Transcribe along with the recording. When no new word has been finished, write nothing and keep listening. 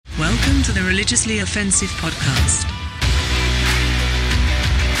Welcome to the Religiously Offensive Podcast.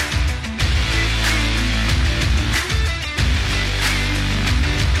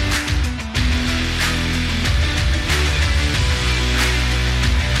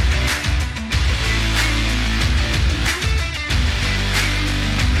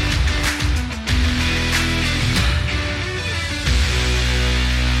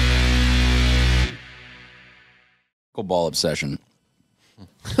 Ball obsession.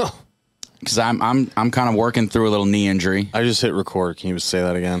 Because I'm kind of working through a little knee injury. I just hit record. Can you just say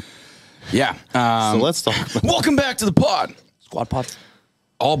that again? Yeah. So let's talk. Welcome back to the pod. Squad pod.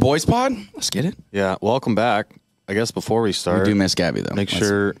 All boys pod. Let's get it. Yeah, welcome back. I guess before we start, We do miss Gabby though. make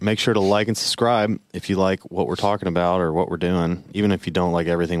sure to like and subscribe if you like what we're talking about or what we're doing. Even if you don't like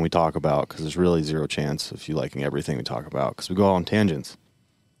everything we talk about, because there's really zero chance of you liking everything we talk about, because we go on tangents.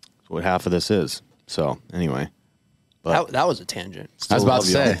 That's what half of this is. So anyway. That was a tangent. I was about to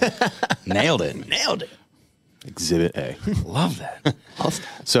Still say. Nailed it. Nailed it. Exhibit A. Love that.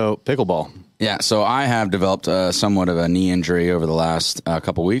 So pickleball. Yeah. So I have developed somewhat of a knee injury over the last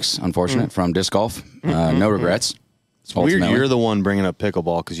couple weeks, unfortunate, from disc golf. No regrets. It's weird Ultimately. you're the one bringing up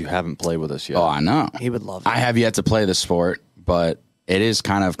pickleball because you haven't played with us yet. Oh, I know. He would love it. I have yet to play the sport, but it is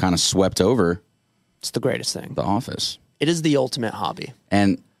kind of swept over It's the greatest thing. the office. It is the ultimate hobby.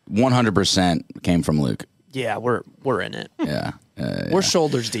 And 100% came from Luke. Yeah, we're in it. Yeah. We're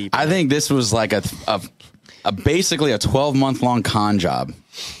shoulders deep. I think this was like a basically a 12-month-long con job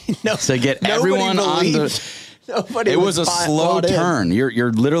No, to get nobody everyone on the. believed- Nobody It was a bought slow in. turn.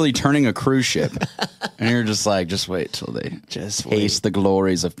 You're literally turning a cruise ship, and you're just like, just wait till they Just taste the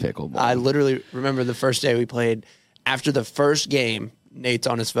glories of pickleball. I literally remember the first day we played. After the first game, Nate's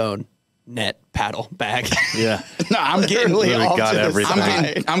on his phone. Net, paddle, bag. Yeah. no, I'm getting. Literally Literally off got to the everything.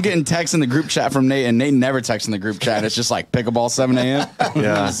 side. I'm getting texts in the group chat from Nate, and Nate never texts in the group chat. It's just like pickleball 7 a.m.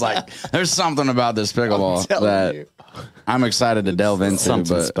 Yeah. It's like there's something about this pickleball telling that you. I'm excited to delve into.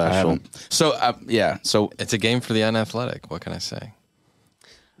 something but I special. haven't. So yeah, so It's a game for the unathletic. What can I say?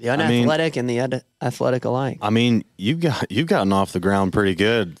 The unathletic and the athletic alike. I mean, you've gotten off the ground pretty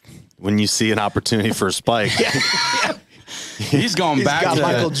good when you see an opportunity for a spike. he's going He's back got to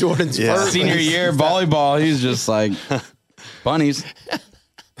Michael Jordan's first senior year volleyball. He's just like bunnies.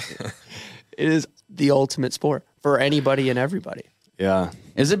 It is the ultimate sport for anybody and everybody. Yeah.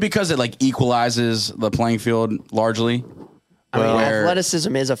 Is it because it like equalizes the playing field largely? I mean, Where-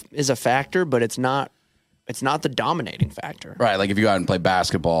 athleticism is a factor, but it's not the dominating factor. Right, like if you go out and play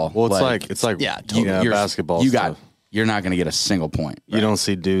basketball. Well, it's like Yeah, yeah, basketball. stuff. You're not going to get a single point. You don't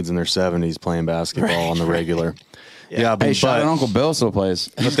see dudes in their 70s playing basketball on the regular. Yeah, Hey, shout out Uncle Bill still plays.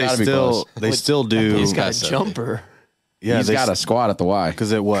 but He's they gotta be still close. do. He's got a so- jumper. Yeah, He's got a squat at the Y.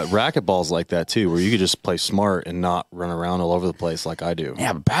 because racquetball's like that too, where you could just play smart and not run around all over the place like I do.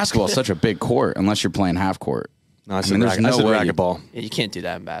 Yeah, but basketball's such a big court unless you're playing half court. No, I said, mean, there's I said no way you- racquetball. Yeah, you can't do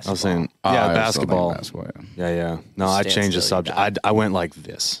that in basketball. I was saying, Oh, yeah, I was still basketball. thinking basketball, yeah. Yeah. No, I Stand changed the still, you subject. I went like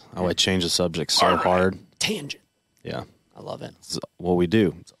this. I would change the subject so hard. Tangent. Yeah, I love it. it's what we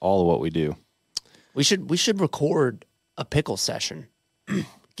do. It's all of what we do. We should record a pickle session.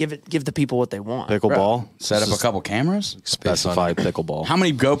 Give the people what they want. Pickleball. Set up a couple cameras. Specified pickleball. How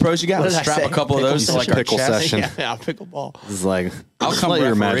many GoPros you got? What did Let's I strap say? a couple of those to like our Pickle chest. session. Yeah, pickleball. This is like I'll come let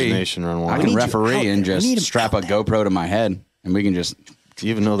your referee. imagination run I wild. can need you referee out and there. We need just him strap a out there. GoPro to my head, and we can just Do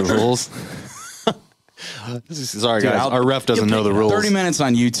you even know the rules? Sorry, Dude, guys. I'll- Our ref doesn't know the rules. 30 minutes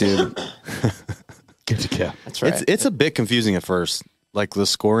on YouTube. Good to go. That's right. It's a bit confusing at first, like the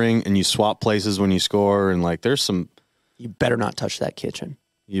scoring, and you swap places when you score, and like there's some. You better not touch that kitchen.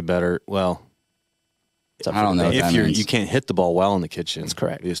 You better well It's up I for don't know debate. what if that you means. can't hit the ball well in the kitchen. That's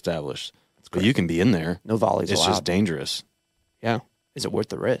correct. We established, but you can be in there. No volleys It's allowed. just dangerous. Yeah. Is it worth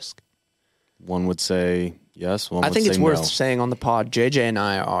the risk? One would say yes. One I would think say it's worth no. saying on the pod. JJ and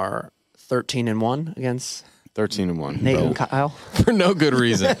I are 13-1 against 13-1. Nate bro. and Kyle. For no good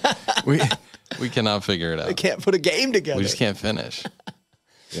reason. we cannot figure it They out. can't put a game together. We just can't finish.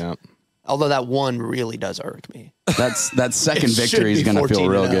 Yeah. Although that one really does irk me. That second It should victory is be going to feel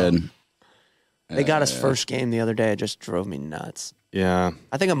real 14-0. good. They got us first game the other day. It just drove me nuts. Yeah.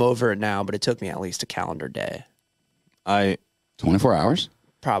 I think I'm over it now, but it took me at least a calendar day. 24 hours?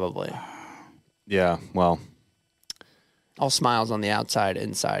 Probably. Yeah. Well, All smiles on the outside,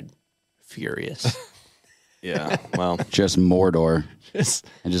 inside furious. yeah. Well, Just Mordor. Just-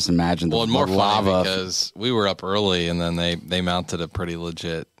 I just imagine the, Well, and more the funny lava. because we were up early and then they mounted a pretty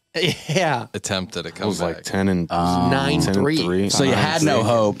legit yeah. attempt at a it comeback. was like 10 and 9-3. So you had no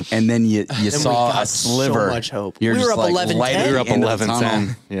hope, and then you we saw got a sliver. so much hope. You're We were just up like 11-10. lighting we were up into the 11-10.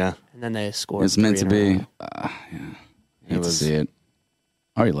 tunnel. Yeah. And then they scored. It's meant to 3 in a be. row. Hate to see it.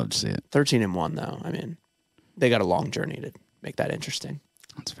 Oh, you'd love to see it. 13-1 though. I mean, they got a long journey to make that interesting.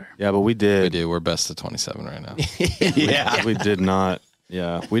 That's fair. Yeah, but we We did. do. We're best of 27 right now. Yeah. We did not.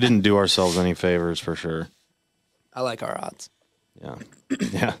 Yeah, we didn't do ourselves any favors for sure. I like our odds. Yeah,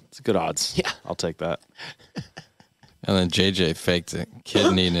 yeah, it's good odds. Yeah. I'll take that. And then JJ faked a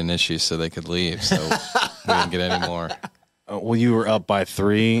kid needing an issue so they could leave. So we didn't get any more. Well, you were up by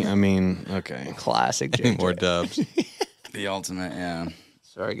 3. I mean, okay. Classic. Any JJ. more dubs. The ultimate, yeah.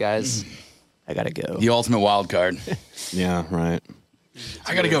 Sorry, guys. I gotta go. The ultimate wild card. Yeah, right.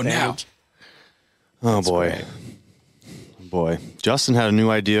 I gotta go now. Oh boy, boy. Justin had a new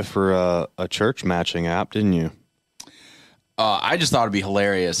idea for a church matching app, didn't you? I just thought it'd be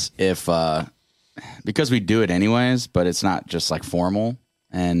hilarious if, because we do it anyways, but it's not just like formal.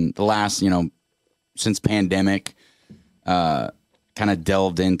 And the last, since pandemic, kind of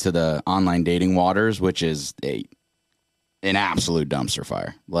delved into the online dating waters, which is an absolute dumpster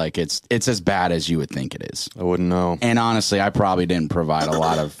fire. Like it's as bad as you would think it is. I wouldn't know. And honestly, I probably didn't provide a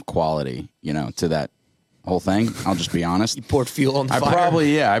lot of quality, to that whole thing. I'll just be honest. You poured fuel on the I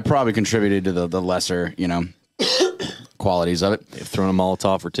fire. probably contributed to the lesser, qualities of it. They've thrown a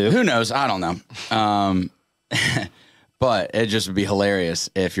Molotov or 2. Who knows? I don't know. But it just would be hilarious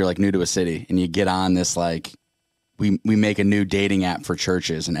if you're like new to a city and you get on this, like, we make a new dating app for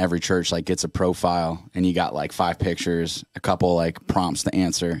churches, and every church like gets a profile, and you got like 5 pictures, a couple like prompts to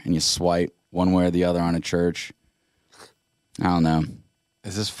answer, and you swipe one way or the other on a church. I don't know.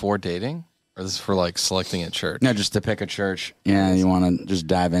 Is this for dating? Or is this for like selecting a church? No, just to pick a church. Yeah, you want to just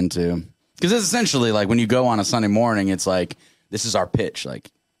dive into. Because it's essentially like when you go on a Sunday morning, it's like, this is our pitch.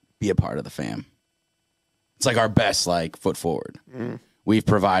 Like, be a part of the fam. It's like our best, like, foot forward. We've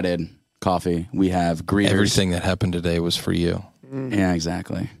provided coffee. We have greeters. Everything that happened today was for you. Yeah,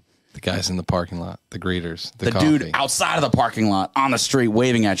 exactly. The guys in the parking lot, the greeters, the Dude coffee, outside of the parking lot, on the street,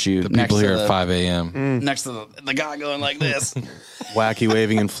 waving at you. the people here at 5 a.m. Next to the guy going like this. Wacky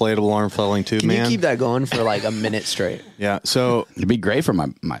waving inflatable arm flailing tube, Can man. you keep that going for like a minute straight? Yeah. So It'd be great for my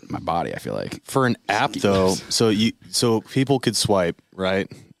body, I feel like. for an app though, so people could swipe, right?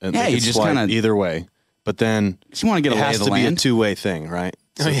 And Yeah, they you could just swipe kinda- either way. But then Just want to get it a lay has of the to be a land. 2-way thing, right?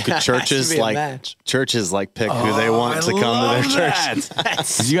 So yeah, it could has to churches be a like match. pick who they want to come to their church.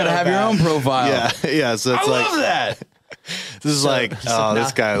 Because you got to have your own profile. Yeah, yeah. So it's I like love that. this is like, oh,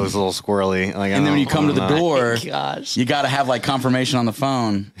 this guy was a little squirrely. Like, And then when you come to the door, Gosh. you got to have like confirmation on the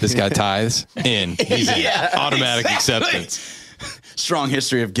phone. This guy tithes in. He's in. Automatic acceptance. Strong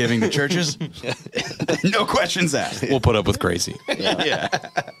history of giving to churches. No questions asked. We'll put up with crazy. Yeah.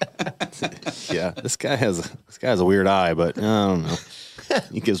 yeah, this guy has a weird eye, but I don't know.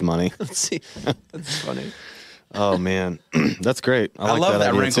 He gives money. Let's see. That's funny. Oh man, that's great. I I like love that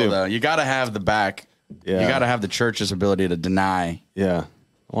idea, wrinkle too. though. You got to have the back. Yeah. You got to have the church's ability to deny. Yeah,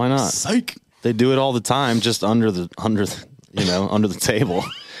 why not? Psych. They do it all the time, just under the under the table.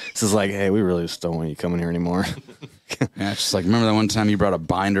 This is like, hey, we really just don't want you coming here anymore. Yeah, it's just like, remember that one time you brought a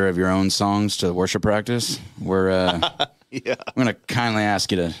binder of your own songs to worship practice? We're Yeah, I'm gonna kindly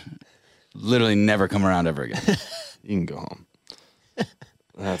ask you to literally never come around ever again. you can go home.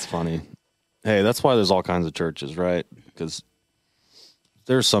 That's funny. Hey, that's why there's all kinds of churches, right? Because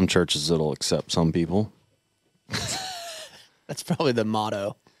there's some churches that'll accept some people. That's probably the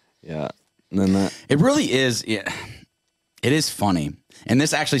motto. Yeah, and then that. It really is. Yeah, it is funny, and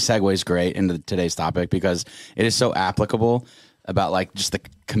this actually segues great into today's topic because it is so applicable about like just the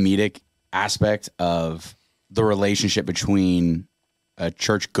comedic aspect of the relationship between a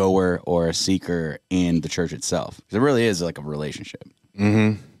church goer or a seeker and the church itself. 'Cause it really is like a relationship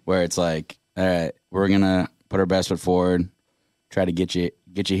where it's like, all right, we're gonna put our best foot forward, try to get you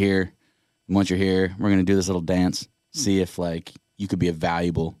here. And once you're here, we're gonna do this little dance, see if like you could be a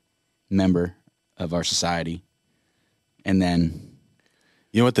valuable member of our society, and then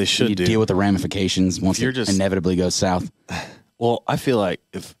You know what they should you do? deal with the ramifications once you're it just- inevitably goes south. Well, I feel like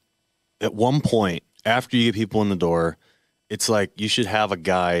if at one point after you get people in the door, it's like you should have a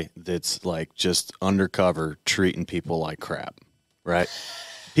guy that's like just undercover treating people like crap, right?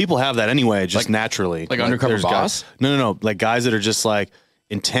 People have that anyway, just naturally. like undercover there's boss? Guys, no. Like guys that are just like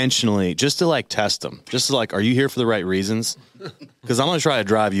intentionally, just to like test them, just to like, are you here for the right reasons? Because I'm gonna try to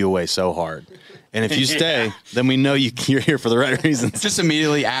drive you away so hard, and if you stay, then we know you're here for the right reasons. Just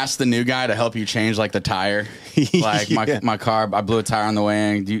immediately ask the new guy to help you change like the tire. Like my car, I blew a tire on the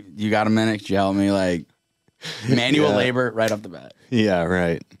way in. You got a minute? Could you help me? Like manual Yeah. labor right off the bat. Yeah,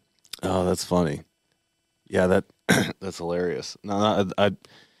 right. Oh, that's funny. Yeah, that that's hilarious. No,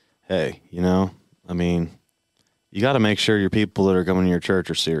 hey, I mean, you got to make sure your people that are coming to your church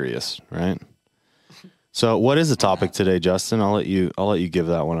are serious, right? So, what is the topic today, Justin? I'll let you give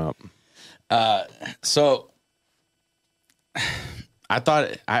that one up. So I thought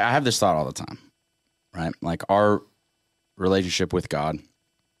I have this thought all the time, right? Like our relationship with God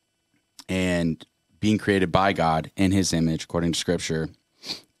and being created by God in his image, according to scripture,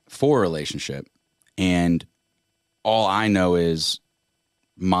 for a relationship. And all I know is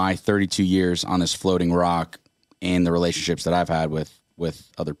my 32 years on this floating rock and the relationships that I've had with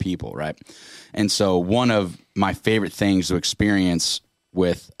other people, right? And so one of my favorite things to experience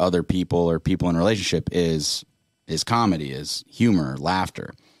with other people or people in a relationship is comedy, is humor,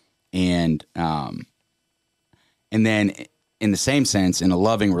 laughter. And then in the same sense, in a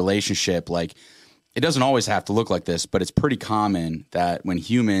loving relationship, like it doesn't always have to look like this, but it's pretty common that when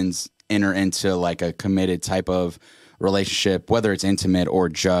humans enter into like a committed type of relationship, whether it's intimate or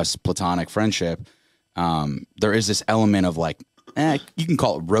just platonic friendship, there is this element of like, you can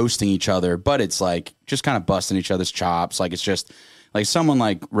call it roasting each other, but it's like just kind of busting each other's chops. Like it's just like someone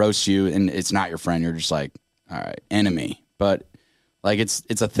like roasts you and it's not your friend. You're just like, all right, enemy. But like it's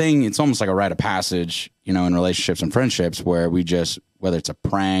a thing. It's almost like a rite of passage, you know, in relationships and friendships where we just, whether it's a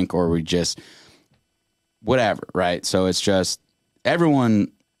prank or we just whatever, right? So it's just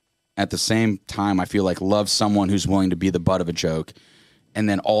everyone at the same time, I feel like loves someone who's willing to be the butt of a joke. And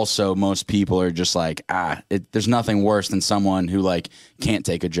then also most people are just like, there's nothing worse than someone who like can't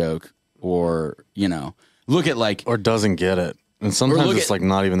take a joke or, you know, look at like, Or doesn't get it. And sometimes it's like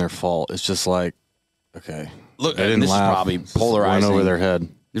not even their fault. It's just like, okay. look, They and didn't this laugh. is probably Went polarizing. over their head.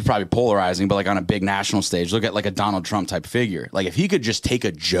 It's probably polarizing, but like on a big national stage, look at like a Donald Trump type figure. Like if he could just take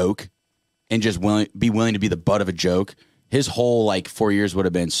a joke and just be willing to be the butt of a joke, his whole like 4 years would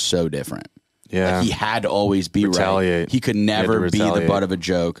have been so different. Yeah. Like he had to always be Retaliate. right. He could He had to never be the retaliate. butt of a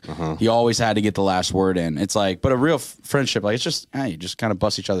joke. He always had to get the last word in. It's like, but a real friendship, like it's just, you just kind of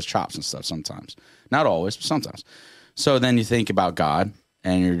bust each other's chops and stuff sometimes. Not always, but sometimes. So then you think about God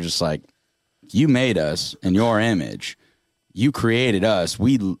and you're just like, you made us in your image. You created us.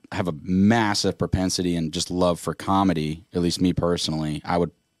 We have a massive propensity and just love for comedy, at least me personally.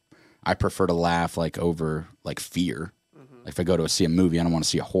 I prefer to laugh like over like fear. Like if I go to see a movie, I don't want to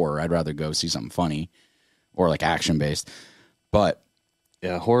see a horror. I'd rather go see something funny or like action based. But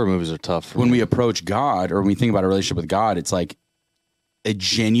Yeah, horror movies are tough. For when me. we approach God or when we think about a relationship with God, it's like a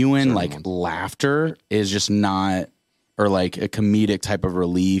genuine like laughter is just not, or like a comedic type of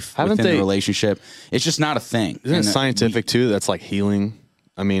relief Haven't within they- the relationship. It's just not a thing. Isn't it And scientific too? That's like healing.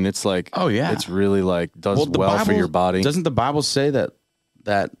 I mean, it's like, Oh, yeah. it's really like does the well for Bible- your body. Doesn't the Bible say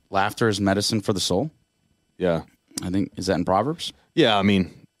that laughter is medicine for the soul? Yeah. I think, is that in Proverbs? Yeah, I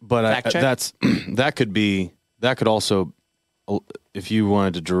mean, but Fact check? that's that could also, if you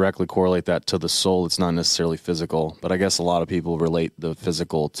wanted to directly correlate that to the soul, it's not necessarily physical. But I guess a lot of people relate the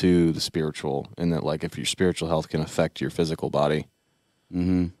physical to the spiritual, and that like if your spiritual health can affect your physical body.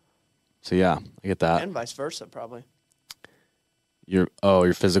 Mm-hmm. So yeah, I get that. And vice versa, probably. Your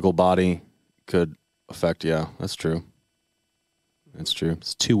physical body could affect. Yeah, that's true. That's true.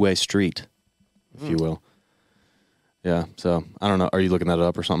 It's a two-way street, if you will. Yeah. So I don't know. Are you looking that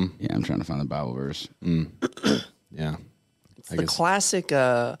up or something? Yeah, I'm trying to find the Bible verse. Yeah. I The guess. classic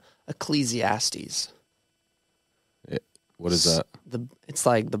Ecclesiastes. What is that? It's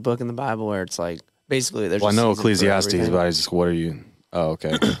like the book in the Bible where it's like basically there's. Well, I a know season for Ecclesiastes, everything. but I just what are you? Oh,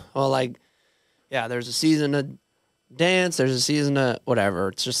 okay. Well, like, yeah, there's a season to dance. There's a season to whatever.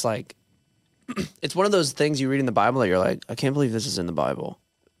 It's just like, it's one of those things you read in the Bible that you're like, I can't believe this is in the Bible.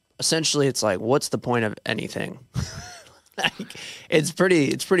 Essentially, it's like, what's the point of anything? Like, it's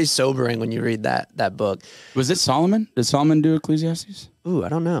pretty sobering when you read that book. Was it Solomon? Did Solomon do Ecclesiastes? Ooh, I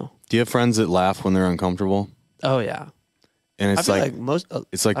don't know. Do you have friends that laugh when they're uncomfortable? Oh yeah, And I it's feel like, like most.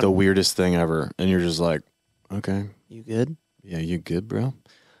 it's like the weirdest thing ever, and you're just like, okay, You good? yeah, you good, bro?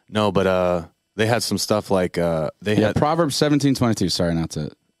 No, but they had some stuff like they Yeah, had. Proverbs 17:22. Sorry, not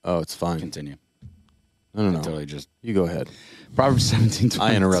to Oh, it's fine. continue. No, no, no. Totally just You go ahead. Proverbs 17:22.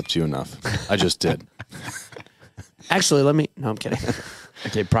 I interrupt you enough. I just did. Actually, let me. No, I'm kidding.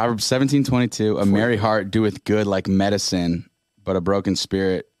 Okay, Proverbs 17:22. A merry heart doeth good like medicine, but a broken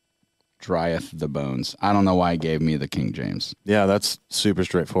spirit drieth the bones. I don't know why he gave me the King James. Yeah, that's super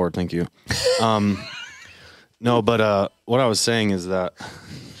straightforward. Thank you. No, but what I was saying is that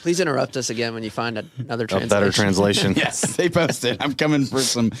Please interrupt us again when you find another a translation. better translation. Yes, they posted. I'm coming for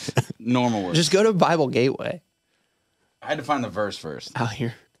some normal words. Just go to Bible Gateway. I had to find the verse first. Out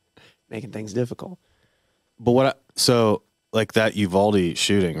here, making things difficult. But so like that Uvalde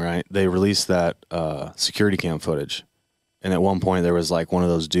shooting, right? They released that security cam footage. And at one point there was like one of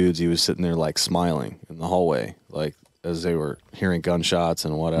those dudes, he was sitting there like smiling in the hallway. Like as they were hearing gunshots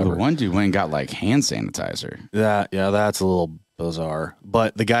and The whatever. one dude went and got like hand sanitizer. That's a little bizarre.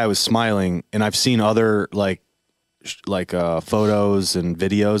 But the guy was smiling, and I've seen other photos and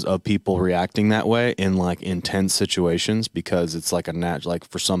videos of people reacting that way in like intense situations because it's like like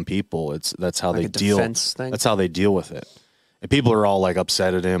for some people that's how Like they a deal. defense thing? That's how they deal with it. And people are all like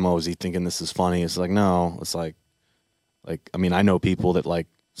upset at him. Oh, is he thinking this is funny? It's like no. It's like I mean, I know people that like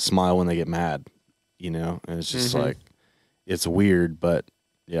smile when they get mad, and it's just like it's weird, but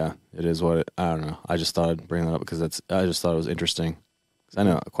yeah, it is what I don't know. I just thought I'd bring that up because I just thought it was interesting. 'Cause I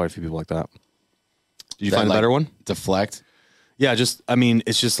know quite a few people like that. Did you That, find a like, better one? Deflect. Yeah,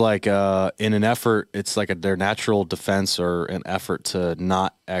 it's just like in an effort, it's like their natural defense or an effort to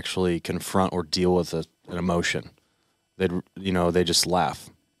not actually confront or deal with an emotion. They just laugh,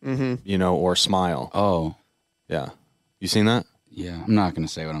 or smile. Oh, Yeah. You seen that? yeah. I'm not going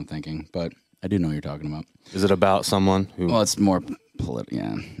to say what I'm thinking, but I do know what you're talking about. Is it about someone who Well, it's more political.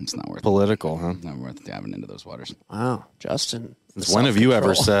 Yeah, it's not worth political, huh? not worth diving into those waters. Wow, Justin. Since when have you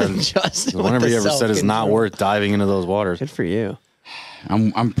ever said Justin, when have with you the ever said it's not self-control. worth diving into those waters? Good for you.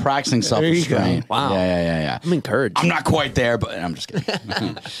 I'm practicing self you go. restraint. Wow. Yeah. I'm encouraged. I'm not quite there, but I'm just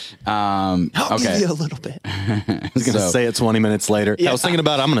kidding. I'll give okay. you a little bit. I was going to So- say it 20 minutes later. I was thinking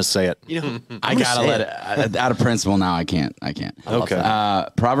about it. I'm going to say it. I gotta let it out of principle now. I can't. Okay.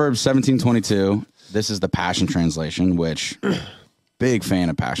 Proverbs 17:22. This is the Passion Translation, which big fan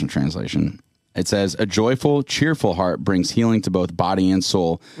of Passion Translation. It says, "A joyful, cheerful heart brings healing to both body and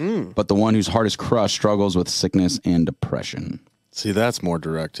soul, but the one whose heart is crushed struggles with sickness and depression." See, that's more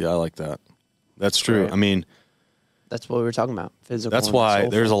direct. Yeah, I like that. That's true. Right. I mean, That's what we were talking about. Physical. that's and why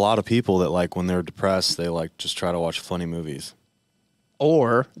soulful. there's a lot of people that like when they're depressed, they like just try to watch funny movies.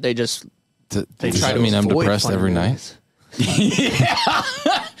 Or they just they Does try that to mean I'm avoid depressed funny every movies.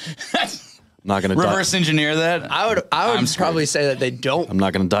 I'm not going to Reverse engineer that. I would I'm screwed. probably say that they don't. I'm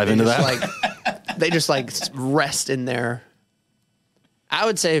not going to dive into just that. they just like rest in there. I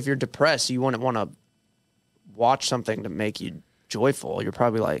would say if you're depressed, you wouldn't want to watch something to make you joyful. You're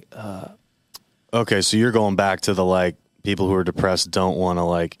probably like, Okay, so you're going back to the like people who are depressed don't want to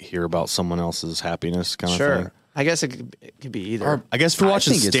like hear about someone else's happiness kind of thing. sure. I guess it could be either. I guess if you're I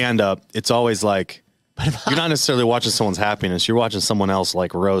watching think it's- stand up, it's always like you're not necessarily watching someone's happiness. You're watching someone else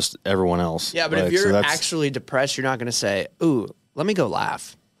like roast everyone else. Yeah, but Like, if you're so that's- actually depressed, you're not going to say, "Ooh, let me go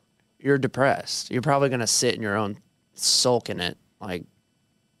laugh." You're depressed. You're probably going to sit in your own sulk in it. Like,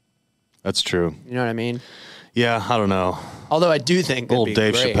 that's true. you know what I mean? Yeah, I don't know. Although I do think Old it'd be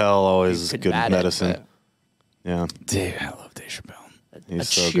Dave great. Chappelle always You is could good bat it, medicine. but Yeah, Dude, I love Dave Chappelle. he's a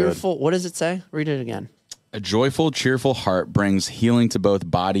so good. cheerful. What does it say? Read it again. A joyful, cheerful heart brings healing to both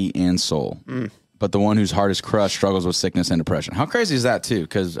body and soul. But the one whose heart is crushed struggles with sickness and depression. How crazy is that too?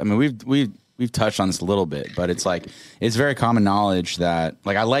 Because I mean, we've touched on this a little bit, but it's like it's very common knowledge that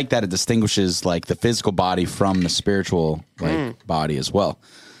like I like that it distinguishes like the physical body from the spiritual like body as well.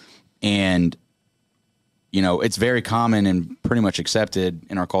 And it's very common and pretty much accepted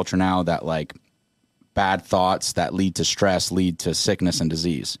in our culture now that like bad thoughts that lead to stress lead to sickness and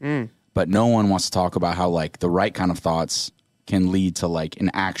disease. But no one wants to talk about how like the right kind of thoughts can lead to like an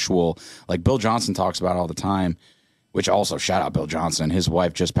actual, like Bill Johnson talks about all the time, which also shout out Bill Johnson. His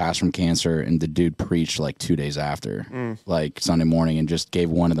wife just passed from cancer and the dude preached like 2 days after, like Sunday morning, and just gave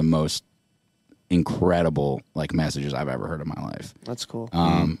one of the most incredible like messages I've ever heard in my life. That's cool.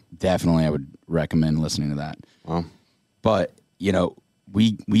 Definitely I would recommend listening to that. But,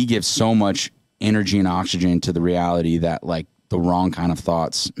 we give so much energy and oxygen to the reality that like the wrong kind of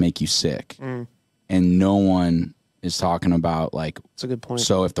thoughts make you sick. And no one is talking about like, That's a good point.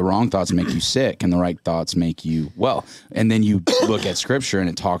 so if the wrong thoughts make you sick and the right thoughts make you well, and then you look at scripture and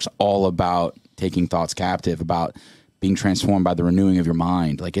it talks all about taking thoughts captive, about being transformed by the renewing of your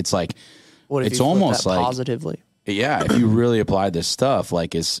mind. Like, it's like, what if it's you flip almost that like positively? yeah, if you really apply this stuff,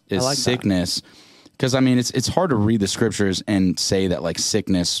 like is like that. sickness, because I mean it's hard to read the scriptures and say that like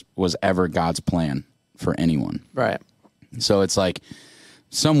sickness was ever God's plan for anyone. Right. So it's like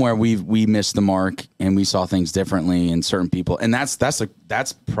somewhere we missed the mark and we saw things differently in certain people, and it's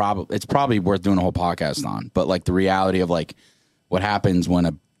probably worth doing a whole podcast on. But like the reality of like what happens when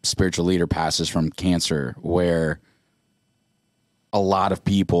a spiritual leader passes from cancer, where a lot of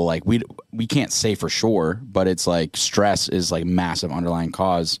people like we can't say for sure, but it's like stress is like massive underlying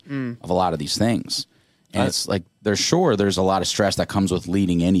cause of a lot of these things. And it's like there's a lot of stress that comes with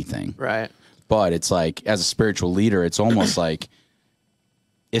leading anything. Right. But it's like as a spiritual leader, it's almost like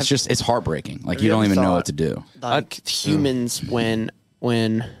it's heartbreaking. Like you you don't ever even know thought- what to do. Like humans, when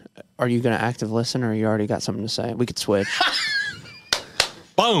are you going to active listen, or you already got something to say? We could switch.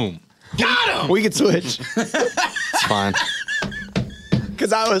 Boom. We could switch. fine.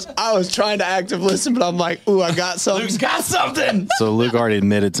 Because I was trying to active listen, but I'm like, ooh, I got something. Luke's got something. So Luke already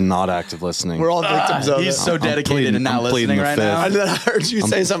admitted to not active listening. We're all victims of He's it. so dedicated and not I'm pleading listening the right fifth. now. And then I heard you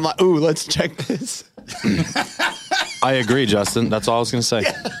say something like, ooh, let's check this. I agree, Justin. That's all I was going to say.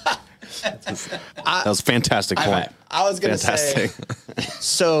 That was a fantastic point. I was going to say,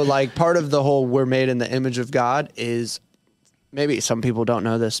 so like part of the whole we're made in the image of God is, maybe some people don't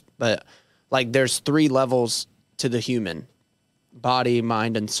know this, but like there's 3 levels to the human: body,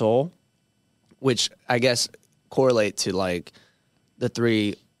 mind, and soul, which I guess correlate to like the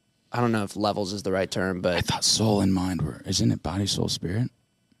 3, I don't know if levels is the right term, I but thought soul and mind were, isn't it body, soul, spirit?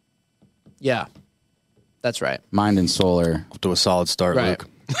 yeah, that's right. Mind and soul are. Off to a solid start, Right. Luke.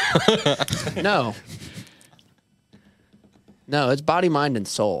 No, it's body, mind, and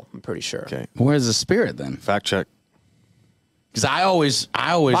soul. I'm pretty sure. Okay. Where's the spirit then? Fact check. Because I always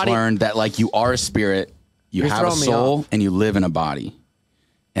Body- learned that like you are a spirit, you You're have a throwing me soul, off. and you live in a body.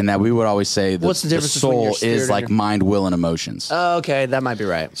 And that we would always say that What's the difference between soul your spirit is and like your- mind, will, and emotions. Oh, okay, that might be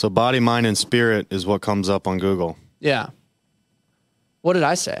right. So body, mind, and spirit is what comes up on Google. Yeah. What did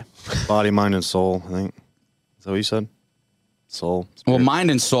I say? Body, mind, and soul, I think. Is that what you said? Soul. Well, spirit.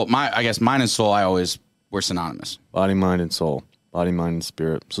 mind and soul. I guess mind and soul. I always were synonymous. Body, mind, and soul. Body, mind, and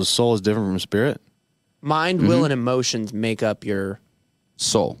spirit. So soul is different from spirit? Mind, will, and emotions make up your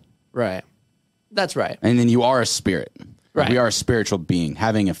Soul, right. That's right. and then you are a spirit. Right. We are a spiritual being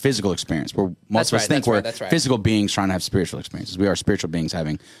having a physical experience. Where most That's of us right, think that's we're right, that's right. physical beings trying to have spiritual experiences. We are spiritual beings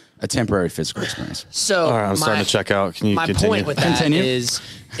having a temporary physical experience. So All right, I'm starting to check out. Can you my continue? point with that Continue.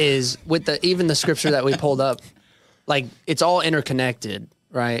 is with the even the scripture that we pulled up, like it's all interconnected,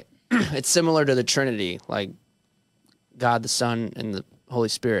 right? It's similar to the Trinity, like God the Son and the Holy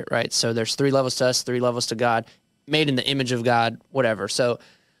Spirit, right? So there's 3 levels to us, 3 levels to God, made in the image of God, whatever. So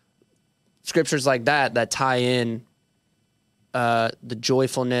scriptures like that tie in the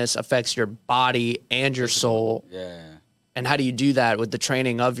joyfulness affects your body and your soul. Yeah. And how do you do that with the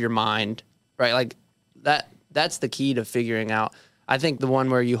training of your mind, right? Like that's the key to figuring out. I think the one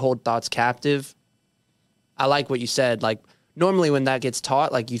where you hold thoughts captive, I like what you said. Like normally when that gets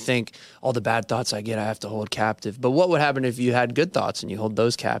taught, like you think all the bad thoughts I get, I have to hold captive. But what would happen if you had good thoughts and you hold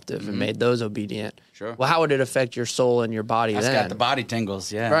those captive and made those obedient? Sure. Well, how would it affect your soul and your body That's then? got the body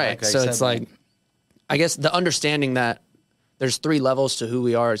tingles. Yeah. Right. like I So said, it's like, I guess the understanding that there's 3 levels to who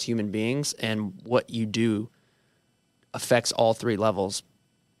we are as human beings, and what you do affects all 3 levels,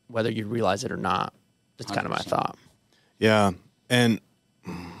 whether you realize it or not. That's kind of my 100%. thought. Yeah, and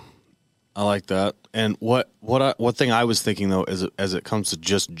I like that. And what thing I was thinking though is as it comes to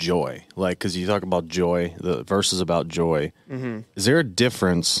just joy, like because you talk about joy, the verses about joy. Is there a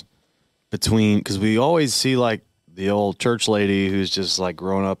difference between, because we always see like the old church lady who's just like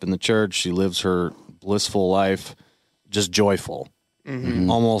grown up in the church, she lives her blissful life, just joyful,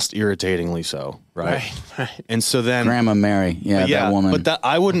 almost irritatingly so, right? Right. And so then Grandma Mary. Yeah, that woman. but that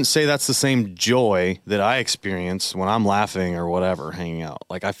I wouldn't say that's the same joy that I experience when I'm laughing or whatever, hanging out.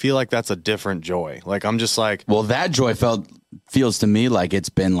 Like I feel like that's a different joy. Like I'm just like, Well, that joy feels to me like it's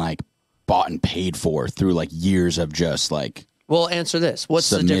been like bought and paid for through like years of just like Well, answer this. What's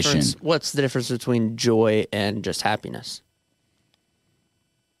the Submission. difference? What's the difference between joy and just happiness?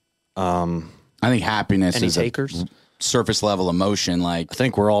 I think happiness Any is takers? a surface level emotion. Like I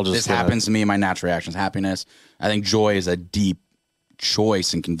think we're all just this gonna- happens to me. My natural reaction is happiness. I think joy is a deep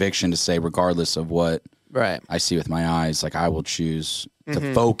choice and conviction to say, regardless of what Right. I see with my eyes, like I will choose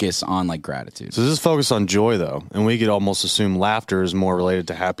to focus on like gratitude. So this is focused on joy though, and we could almost assume laughter is more related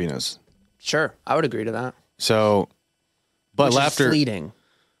to happiness. Sure. I would agree to that. So, but Which is laughter, fleeting.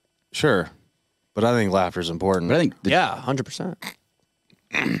 sure, but I think laughter is important. But I think Yeah, 100%.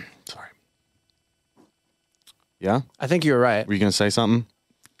 Sorry. Yeah, I think you're right. were you gonna say something?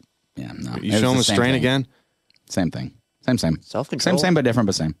 yeah, no. You It's show him the a same strain thing. again. Same thing. Same. Self-control. Same, but different,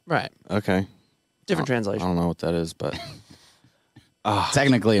 but same. Right. Okay, Different I translation. don't know what that is, but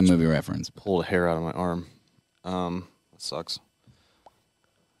Technically a movie reference. pulled a hair out of my arm. That sucks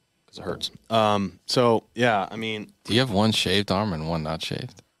because it hurts. So yeah, I mean, Do you have one shaved arm and one not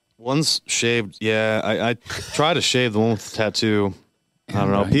shaved? one's shaved. Yeah, I try to shave the one with the tattoo. I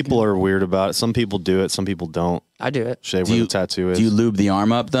don't know. People are weird about it. Some people do it. Some people don't I do it. shave Do where you, the tattoo is. do you lube the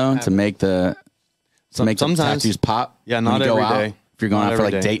arm up though to make the the sometimes. tattoos pop? Yeah, when not you go every out? day. If you're going Not out for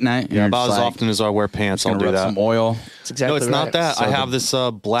every like day. date night, and Yeah, you're about just as like, often as I wear pants, I'll gonna do rub that. some oil. It's exactly No, it's not right. that. So I have this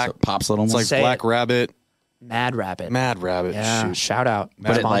black. So it pops a little It's more. like Say Black it. Rabbit, Mad Rabbit. Mad Rabbit. Yeah. Shoot. Shout out.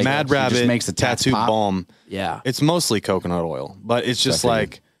 But it, like, Mad it just Rabbit makes the tats tattoo pop. balm. Yeah. It's mostly coconut oil, but it's just figured.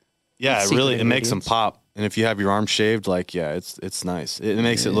 like, yeah, It's it really secret it makes them ingredients. pop. And if you have your arm shaved, like, yeah, it's nice. It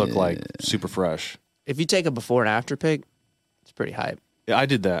makes it look like super fresh. If you take a before and after pic, it's pretty hype. Yeah, I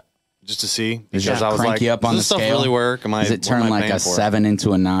did that just to see Does because it I was crank like, you up on does this the stuff scale? really work? Am I? Does it what turn am I like paying a for? 7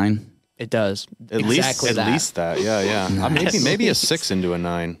 into a 9? It does. At exactly least that. Yeah. Nice. Maybe a 6 into a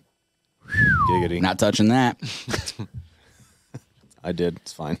 9. Giggity. Not touching that. I did.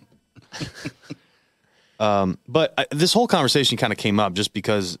 It's fine. But this whole conversation kind of came up just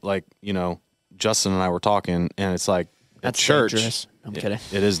because, like, you know, Justin and I were talking, and it's like at That's church. dangerous. I'm kidding.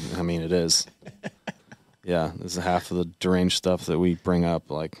 It is. I mean, it is. Yeah, this is half of the deranged stuff that we bring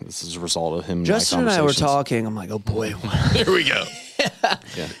up. Like, this is a result of him. And Justin my and I were conversations. talking. I'm like, oh boy, Here we go.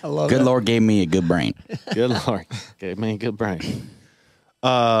 I love Good it. Lord gave me a good brain. Good Lord, gave me a good brain.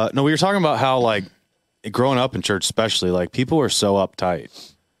 No, we were talking about how, like, growing up in church, especially, like, people are so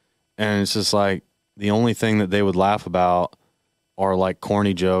uptight, and it's just like the only thing that they would laugh about are like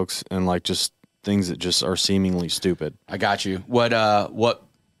corny jokes and like just things that just are seemingly stupid. I got you.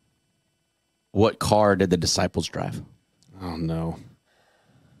 What car did the disciples drive? Oh no.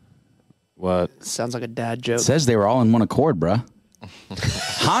 What? Sounds like a dad joke. It says they were all in one accord, bruh.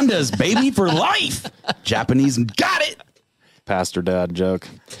 Honda's baby for life. Japanese got it. Pastor dad joke.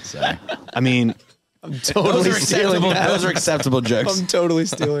 Sorry. I mean, Those are acceptable jokes. I'm totally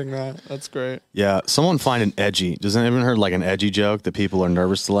stealing that. That's great. yeah, someone find an edgy. Does anyone heard like an edgy joke that people are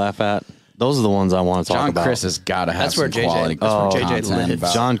nervous to laugh at? Those are the ones I want to talk John about. Chris has got to have That's where some JJ quality that's where JJ content lives.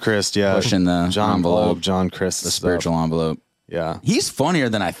 about John Christ, yeah. pushing the John envelope, Love, John Christ, the spiritual envelope. Yeah. He's funnier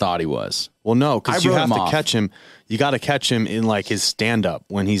than I thought he was. Well, no, because I you wrote have him to off. catch him. You got to catch him in like his stand up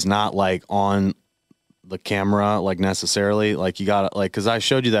when he's not like on the camera, like necessarily. Like you got to like, because I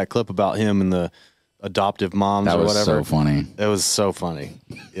showed you that clip about him and the adoptive moms That or was whatever. so funny. It was so funny.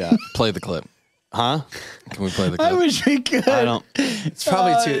 Yeah. Play the clip. Huh? Can we play the clip? wish we could. I don't. It's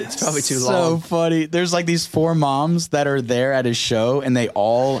probably too so long. funny. There's like these 4 moms that are there at his show, and they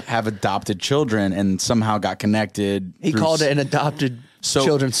all have adopted children, and somehow got connected. He through called it an adopted So-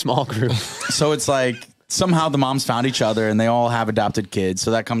 children's small group. So it's like somehow the moms found each other, and they all have adopted kids.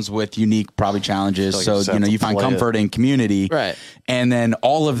 So that comes with unique probably challenges. Like So you just you have know to you find play it. comfort in community, Right. And then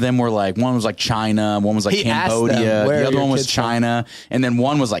all of them were like, one was like China, one was like He asked them, Cambodia, "Where the are other your one was kids from?" China, and then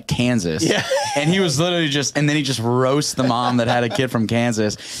one was like Kansas. Yeah. And he was literally just, and then he just roasts the mom that had a kid from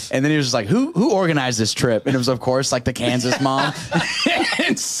Kansas, and then he was just like, who organized this trip? And it was of course like the Kansas mom.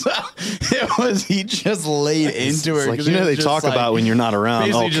 And so it was, he just laid into her. It's like, 'cause you he know, was they just talk like- about when you're not around.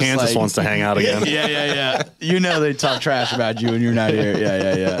 basically Oh, just Kansas like- wants to hang out again. yeah. You know they talk trash about you when you're not here.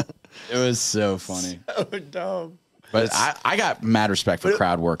 Yeah. It was so funny. Oh, dumb. But I got mad respect for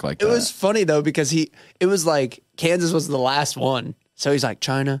crowd work like It that. was funny though because it was like Kansas was the last one, so he's like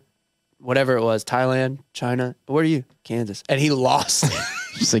China, whatever it was, Thailand, China. Where are you? Kansas, and he lost it.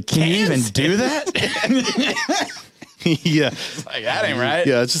 Just like, can you even do that? Yeah. Like, that ain't right.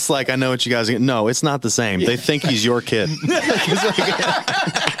 Yeah, it's just like, I know what you guys are. No, it's not the same. They think he's your kid.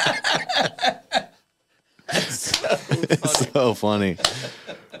 It's so funny.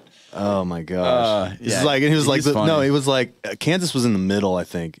 Oh my gosh. It's yeah, like, and he was like, he's funny. no, it was like Kansas was in the middle, I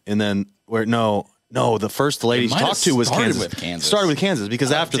think. And then no, the first lady he might have talked to was started Kansas. with Kansas. Started with Kansas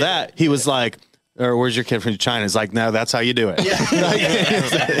because after that he was like, or where's your kid from China? It's like, no, that's how you do it.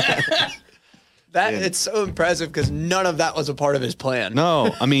 That it's so impressive because none of that was a part of his plan.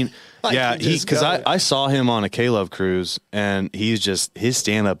 No, I mean, Like, yeah, you just because go. I saw him on a K-Love cruise, and he's just, his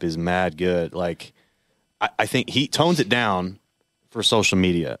stand-up is mad good. Like, I think he tones it down for social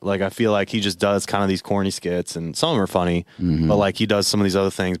media. Like, I feel like he just does kind of these corny skits, and some of them are funny, but like he does some of these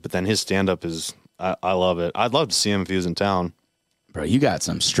other things, but then his stand-up is, I love it. I'd love to see him if he was in town. Bro, you got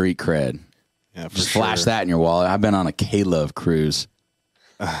some street cred. Yeah, for Just sure. flash that in your wallet. I've been on a K-Love cruise.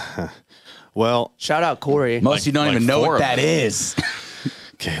 Well, Shout out Corey. Most of you don't like even know 4 what of that them. is.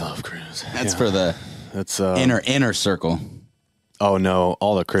 K-Love cruise. That's Yeah. for the That's inner circle. Oh no,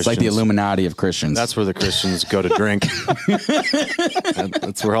 all the It's Christians. like the Illuminati of Christians. That's where the Christians go to drink.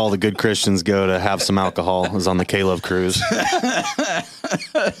 That's where all the good Christians go to have some alcohol, is on the K-Love cruise.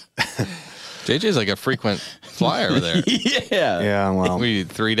 JJ's like a frequent flyer there. yeah. Yeah, well, We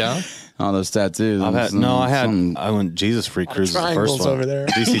 3 down. All those tattoos. I went Jesus Freak Cruise was the triangles first one. over there.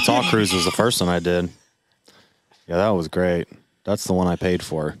 DC Talk Cruise was the first one I did. Yeah, that was great. That's the one I paid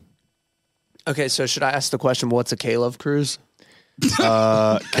for. Okay, so should I ask the question? What's a K-Love cruise?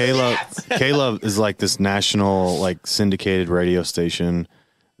 K-Love is like this national, like, syndicated radio station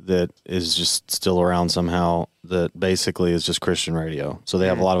that is just still around somehow, that basically is just Christian radio. So they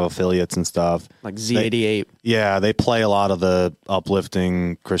have a lot of affiliates and stuff. Like Z88. Yeah, they play a lot of the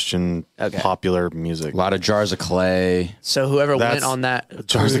uplifting Christian Okay. popular music. A lot of Jars of Clay. So whoever went That's- on that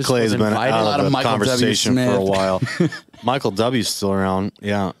Jars of cruise Clay was has been invited. out lot of of the Michael W. conversation for a Smith. while. Michael W.'s still around.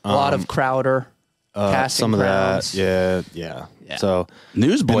 Yeah. A lot of Crowder. Casting some of crowns. that. Yeah. Yeah. So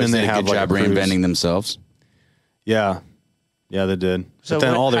Newsboys And then did they a have, good like, job a cruise. reinventing themselves. yeah, they did. So but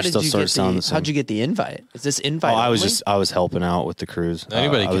then all their how did stuff you started get sounding the same. How'd you get the invite? Is this invite? Oh, I only? was helping out with the cruise.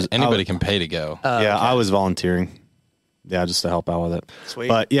 Anybody can pay to go. I was volunteering. Yeah, just to help out with it. Sweet.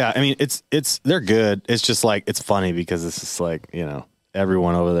 But yeah, I mean, it's they're good. It's just like it's funny because it's just like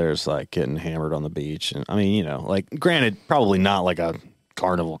everyone over there is like getting hammered on the beach, and I mean like granted, probably not like a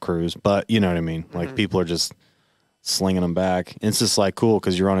carnival cruise, but you know what I mean. Like people are just slinging them back. And it's just like cool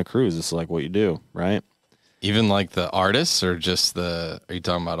because you're on a cruise. It's like what you do, right? Even like the artists, or just are you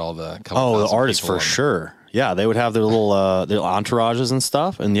talking about all the? The artists for on- sure. Yeah, they would have their little their entourages and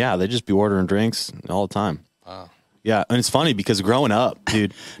stuff, and yeah, they'd just be ordering drinks all the time. Wow. Yeah, and it's funny because growing up,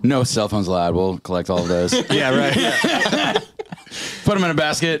 dude. No cell phones allowed. We'll collect all of those. Yeah, right. Put them in a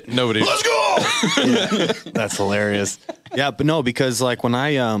basket. Nobody. Let's go. That's hilarious. Yeah, but no, because like when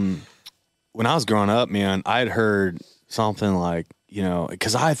I was growing up, man, I'd heard something like,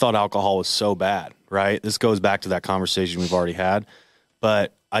 because I thought alcohol was so bad, right? This goes back to that conversation we've already had,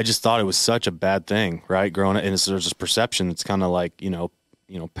 but I just thought it was such a bad thing, right? Growing up, and there's this perception that's kind of like,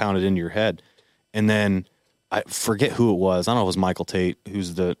 pounded into your head. And then I forget who it was. I don't know if it was Michael Tate,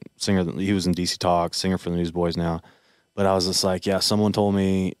 who's the singer. He was in DC Talk, singer for the Newsboys now. But I was just like, yeah, someone told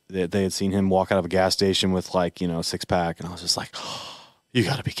me that they had seen him walk out of a gas station with like, 6-pack. And I was just like, oh, you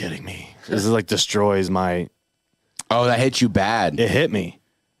got to be kidding me. This is like destroys my. Oh, that hit you bad It hit me.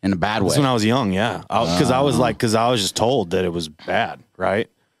 in a bad way. That's when I was young, yeah. Because I was just told that it was bad, right?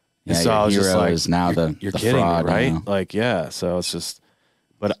 Yeah, and so your I was just hero like, is now you're the kidding fraud, me, right? now. Like, yeah. So it's just,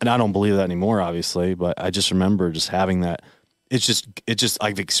 and I don't believe that anymore, obviously. But I just remember just having that. It just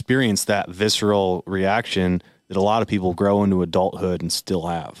I've experienced that visceral reaction that a lot of people grow into adulthood and still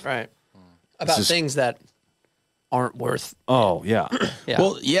have. right about just- things that aren't worth. Oh yeah, Yeah.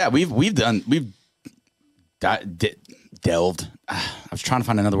 Well, yeah, we've delved. I was trying to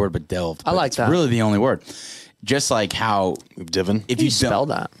find another word, but delved. I but like it's that. really the only word. Just like how we've divin. if How do you you spell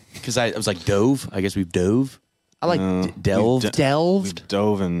that? because I was like dove. I guess we've dove, I like delved, delved. We've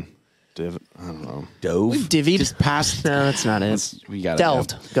dove and I don't know. dove. We've divvied. Just past. No, that's not it. We got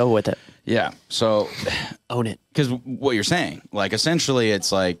Delved. Go with it. Yeah. So Own it. because what you're saying, like essentially,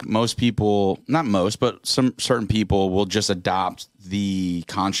 it's like most people, not most, but some certain people will just adopt the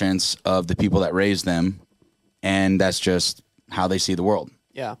conscience of the people that raised them, and that's just how they see the world.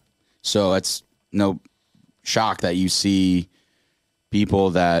 Yeah. So it's no shock that you see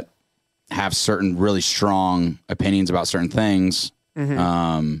people that have certain really strong opinions about certain things,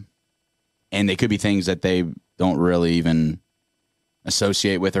 and they could be things that they don't really even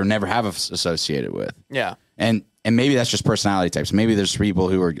associate with or never have associated with. Yeah. And maybe that's just personality types. Maybe there's people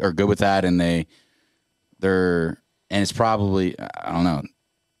who are good with that, and they're and it's probably, I don't know.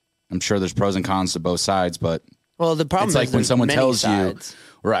 I'm sure there's pros and cons to both sides, but Well, the problem it's is like when there's someone many tells sides.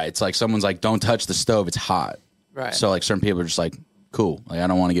 you, right? It's like someone's like, "Don't touch the stove; it's hot." Right. So like certain people are just like, "Cool, like I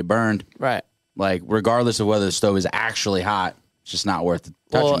don't want to get burned." Right. Like regardless of whether the stove is actually hot, it's just not worth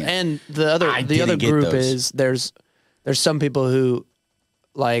touching Well, it. and the other I the other didn't get group those. is there's some people who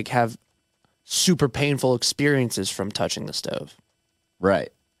like have super painful experiences from touching the stove. Right.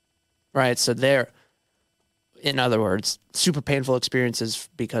 Right. So they're, in other words, super painful experiences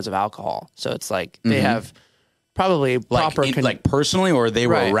because of alcohol. So it's like they have probably Like, proper like personally, or they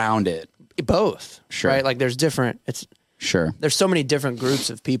were Right. around it. both. Sure. Right. Like there's Sure. there's so many different groups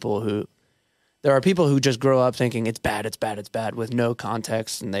of people who there are people who just grow up thinking it's bad, it's bad, it's bad with no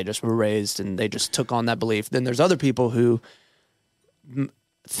context, and they just were raised and they just took on that belief. Then there's other people who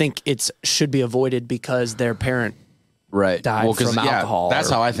think it should be avoided because their parent Right. died 'cause, from alcohol That's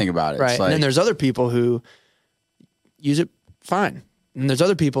or- how I think about it. right. It's like, and then there's other people who use it fine. And there's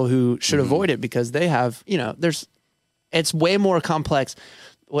other people who should avoid it because they have, it's way more complex.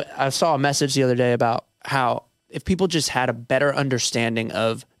 I saw a message the other day about how if people just had a better understanding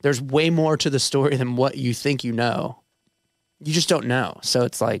of there's way more to the story than what you think you know, you just don't know. So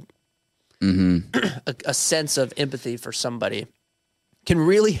it's like a sense of empathy for somebody can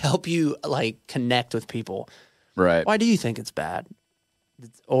really help you like connect with people. right. Why do you think it's bad?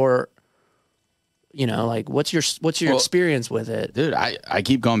 Or, like what's your Well, experience with it? Dude, I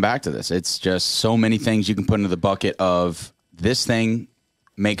keep going back to this. It's just so many things you can put into the bucket of this thing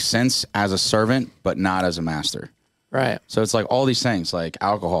makes sense as a servant, but not as a master. Right. So it's like all these things, like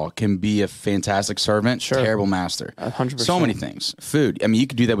alcohol can be a fantastic servant, Sure. terrible master. 100%. So many things. Food. I mean, you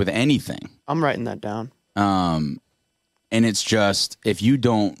could do that with anything. I'm writing that down. And it's just, if you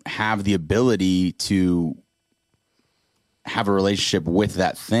don't have the ability to have a relationship with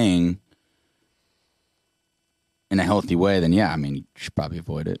that thing in a healthy way, then yeah, I mean, you should probably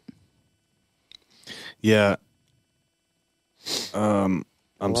avoid it. Yeah. I'm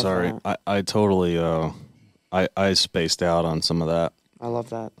love sorry. I totally I spaced out on some of that. I love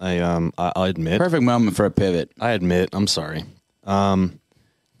that. I admit. Perfect moment for a pivot. I admit. I'm sorry.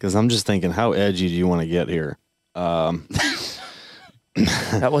 Because I'm just thinking, how edgy do you want to get here? That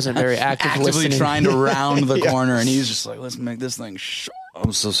wasn't very active Actively listening. trying to round the corner, and he's just like, let's make this thing short.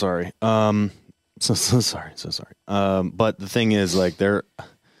 I'm so sorry. So sorry. But the thing is, like,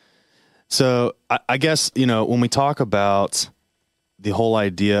 so I guess, you know, when we talk about the whole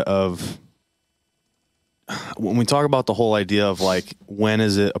idea of, like, when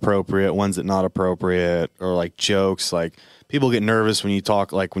is it appropriate, when's it not appropriate, or like jokes, like people get nervous when you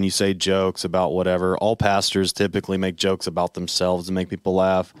talk, like when you say jokes about whatever. All pastors typically make jokes about themselves to make people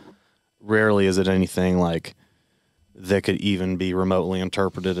laugh. Rarely is it anything like that could even be remotely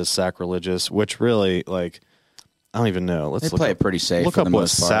interpreted as sacrilegious, which really, like, I don't even know. Let's They play it pretty safe. look for up the what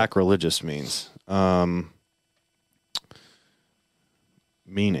most part. sacrilegious means.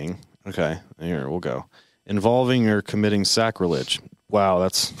 Meaning, okay, here we'll go. Involving or committing sacrilege. Wow,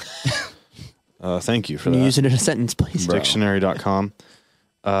 that's thank you for Can that. you use it in a sentence, please? Dictionary.com.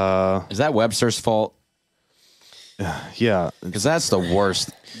 Is that Webster's fault? Yeah, Because that's the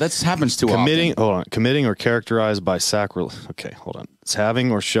worst. That happens too committing. often. Hold on, committing or characterized by sacrilege. Okay, hold on. It's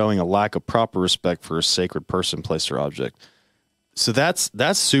having or showing a lack of proper respect for a sacred person, place, or object. So that's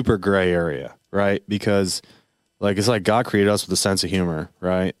super gray area, right? Because, like, it's like God created us with a sense of humor,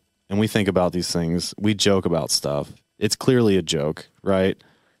 right? And we think about these things. We joke about stuff. It's clearly a joke, right?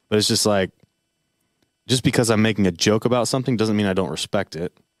 But it's just like, just because I'm making a joke about something doesn't mean I don't respect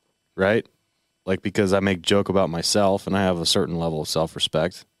it, right? Like, because I make joke about myself and I have a certain level of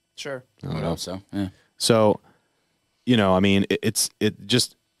self-respect. Sure. I would hope so. Yeah. So, you know, I mean, it's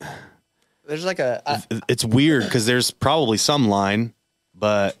There's like it's weird because there's probably some line,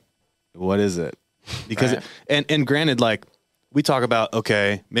 but what is it? Because Right. and granted, like, we talk about,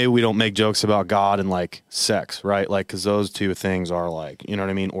 okay, maybe we don't make jokes about God and like sex, right? Like, because those two things are like, you know what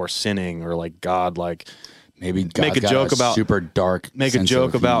I mean, or sinning, or like God, like Maybe Make a God's got joke about- super dark. make a sense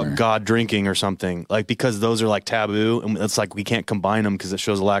joke of about humor. God drinking or something, like, because those are like taboo, and it's like we can't combine them because it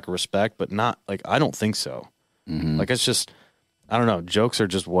shows a lack of respect. But not like, I don't think so. Like, it's just, I don't know. Jokes are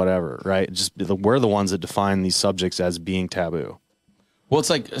just whatever, right? Just we're the ones that define these subjects as being taboo. Well, it's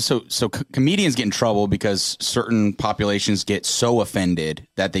like so comedians get in trouble because certain populations get so offended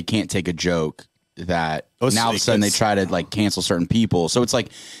that they can't take a joke that now all of a sudden they try to like cancel certain people. So it's like,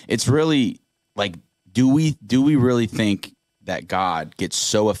 it's really like, do we really think that God gets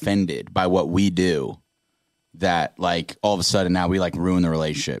so offended by what we do that like all of a sudden now we like ruin the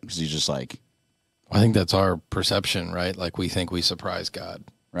relationship because he's just like, I think that's our perception, right? Like we think we surprise God,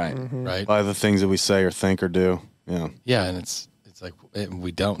 right. right? By the things that we say or think or do. Yeah. Yeah, and it's like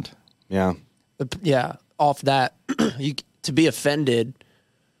we don't. Yeah. yeah. Off that, to be offended,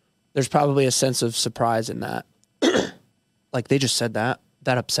 there's probably a sense of surprise in that. Like, they just said that.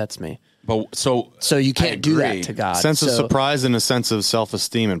 That upsets me. But so You can't do agree. that to God. Sense of So- surprise and a sense of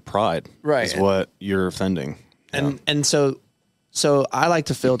self-esteem and pride, Right. is what you're offending. And so I like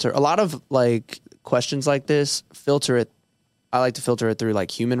to filter a lot of like questions like this. I like to filter it through like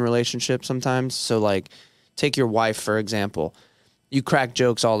human relationships sometimes. So like, take your wife for example. You crack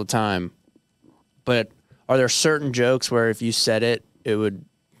jokes all the time, but are there certain jokes where if you said it, it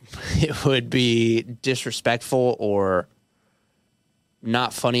would be disrespectful or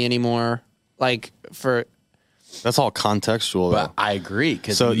not funny anymore? Like, for That's all contextual, but though. I agree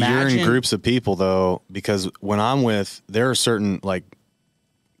because So you're in groups of people, though, because when I'm with, there are certain like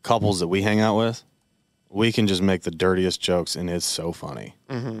couples that we hang out with. We can just make the dirtiest jokes, and it's so funny.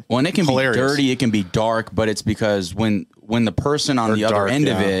 Well, and it can Hilarious. be dirty, it can be dark, but it's because when the person on Or the other dark, end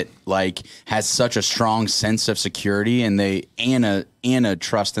of yeah. it like has such a strong sense of security and a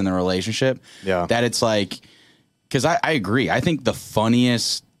trust in the relationship, Yeah. that it's like, because I agree. I think the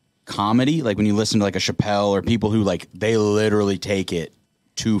funniest comedy, like when you listen to like a Chappelle or people who like they literally take it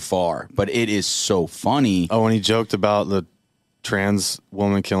too far, but it is so funny. Oh, when he joked about the trans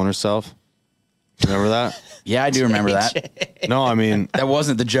woman killing herself. Remember that? Yeah, I do remember that. No, I mean, That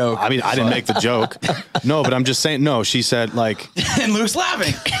wasn't the joke. I didn't make the joke. No, but I'm just saying. No, she said like and Luke's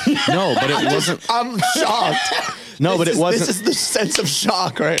laughing. no, but it wasn't. I'm shocked. No, but it wasn't. This is the sense of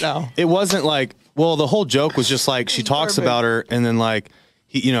shock right now. It wasn't like, well, the whole joke was just like she talks about her, and then like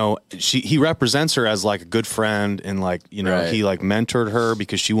he represents her as like a good friend, and like Right. he like mentored her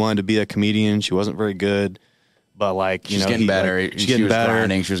because she wanted to be a comedian. She wasn't very good, but like She's getting better. she's She getting was better.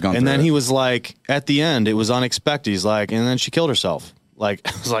 grinding. She was going and through then it. he was like, at the end, it was unexpected. He's like, and then she killed herself. Like,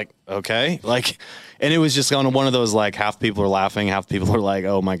 I was like, okay. Like, and it was just on one of those, like, half people are laughing, half people are like,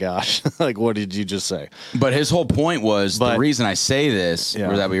 oh my gosh. Like, what did you just say? But his whole point was the But- reason I say this. Yeah.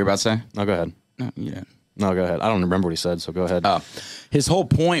 Was that what you were about to say? No, go ahead. No, yeah. No, go ahead. I don't remember what he said, so go ahead. Oh, his whole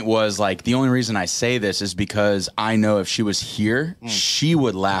point was like the only reason I say this is because I know if she was here, she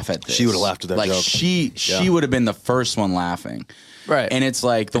would laugh at this. She would have laughed at that like joke. She would have been the first one laughing. Right. And it's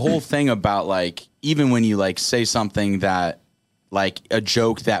like the whole thing about like even when you like say something that like a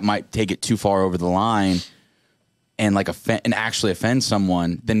joke that might take it too far over the line and like and actually offend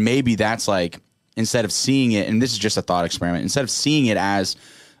someone, then maybe that's like instead of seeing it, and this is just a thought experiment, instead of seeing it as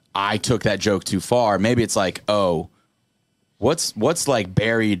I took that joke too far, maybe it's like, oh, what's like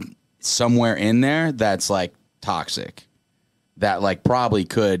buried somewhere in there that's like toxic that like probably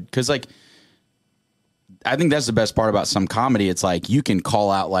could, because like I think that's the best part about some comedy. It's like you can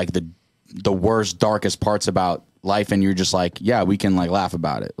call out like the worst, darkest parts about life, and you're just like, yeah, we can like laugh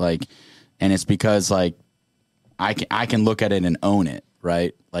about it, like, and it's because like I can look at it and own it,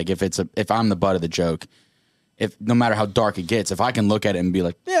 right? Like if I'm the butt of the joke, if no matter how dark it gets, if I can look at it and be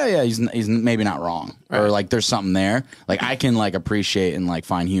like, yeah, he's maybe not wrong, or like there's something there, like I can like appreciate and like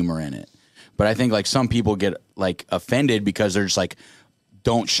find humor in it. But I think like some people get like offended because they're just like,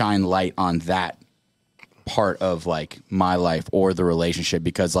 don't shine light on that part of like my life or the relationship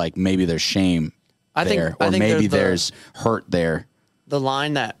because like maybe there's shame there, or maybe there's hurt there. The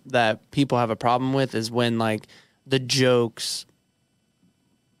line that people have a problem with is when like the jokes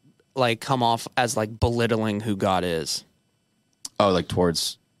like come off as like belittling who God is. Oh, like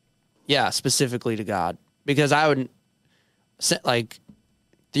towards. Yeah, specifically to God. Because I would like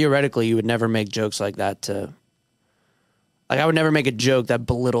theoretically you would never make jokes like that to like I would never make a joke that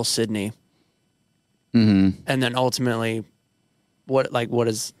belittles Sydney. Mm-hmm. And then ultimately what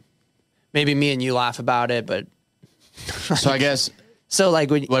is maybe me and you laugh about it, but So I guess so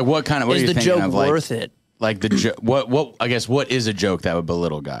like when like what kind of what is are you the thinking joke of, like, worth it? Like the what I guess what is a joke that would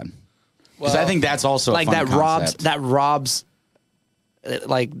belittle God? Because I think that's also Like a fun that concept. robs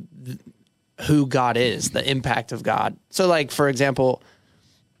like who God is, the impact of God. So like for example,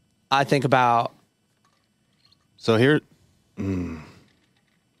 I think about So here,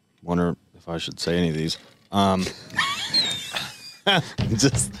 wonder if I should say any of these.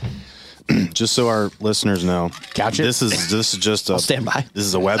 Just so our listeners know, Couch it? This is just a stand by. This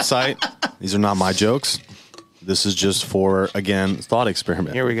is a website. These are not my jokes. This is just for, again, thought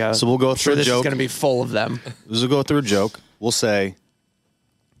experiment. Here we go. So we'll go I'm through sure a this joke. is going to be full of them. We'll go through a joke. We'll say,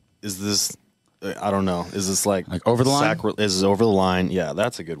 is this? I don't know. Is this like over the line? Is this over the line? Yeah,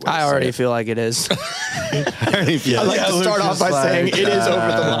 that's a good way. I to say already it. feel like it is. I already feel I like it. to start off by saying it is over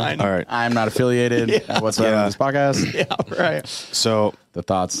the line. All right. I'm not affiliated whatsoever Yeah. with this podcast. Yeah, right. So, The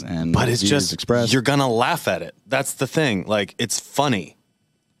thoughts and but it's views just expressed. you're gonna laugh at it. That's the thing. Like it's funny.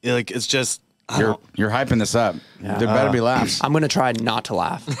 Like it's just. You're hyping this up. There better be laughs. I'm going to try not to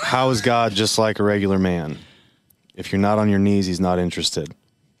laugh. How is God just like a regular man? If you're not on your knees, he's not interested.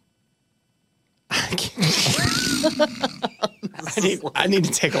 I need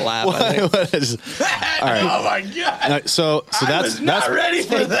to take a laugh. I think. Oh my god! So that's ready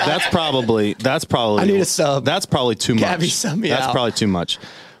for that. That's probably I need a sub. That's probably too much. Gabby, sub me That's out. probably too much.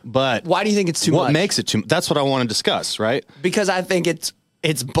 But Why do you think it's too what much? makes it too? That's what I want to discuss, right? Because I think it's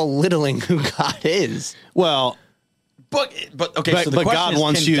belittling who God is. Well, But okay, but, so the but question God is,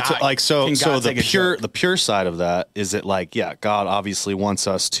 wants can you God- to like so can so God the take a pure joke? the pure side of that is that like yeah, God obviously wants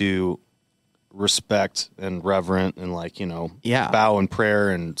us to respect and reverent and like Yeah. bow in prayer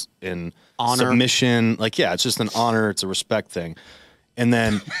and in Honor. submission, like yeah, it's just an honor, it's a respect thing, and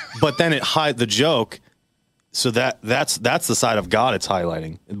then but then it hide the joke. So that's the side of God it's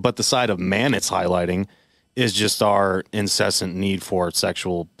highlighting, but the side of man it's highlighting is just our incessant need for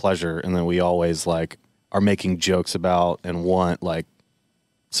sexual pleasure, and then we always like are making jokes about and want like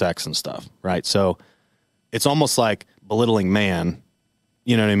sex and stuff, right? So it's almost like belittling man,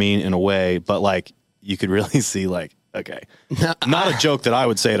 you know what I mean, in a way, but like you could really see like, okay, not a joke that I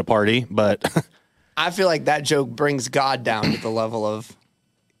would say at a party, but I feel like that joke brings God down to the level of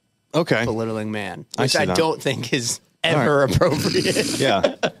okay, belittling man, I which see I that. don't think is ever appropriate.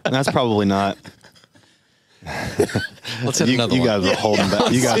 yeah, that's probably not. Let's hit You another one. guys are holding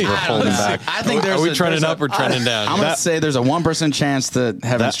back. You guys are holding back. I think there's Are we a- trending there's up a- or trending down? I'm gonna say there's a 1% chance that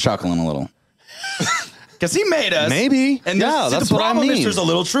Heaven's That- chuckling a little. Because he made us. Maybe. And Yeah, see, that's the what I problem is mean. there's a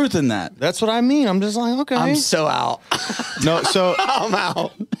little truth in that. That's what I mean. I'm just like, okay. I'm so out. No, so I'm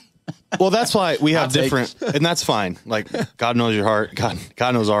out. Well, that's why we have I'll take- different, and that's fine. Like God knows your heart.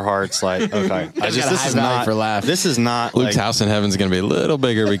 God knows our hearts. Like, okay, got a high value for laugh. This is not Luke's like, house in heaven is going to be a little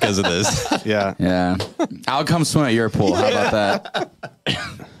bigger because of this. yeah. Yeah. I'll come swim at your pool. How about that?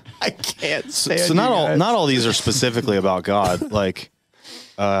 I can't say So not all these are specifically about God. Like,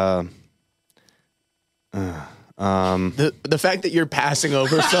 the fact that you're passing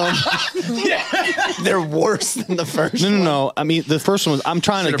over some, they're worse than the first. no. I mean, the first one was I'm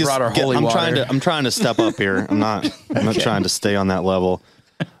trying Should've to brought our holy I'm water. trying to step up here. I'm not trying to stay on that level.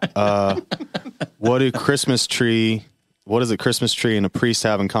 What is Christmas tree and a priest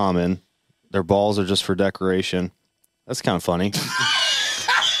have in common? Their balls are just for decoration. That's kind of funny.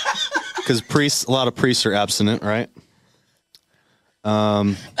 Because a lot of priests are abstinent, right?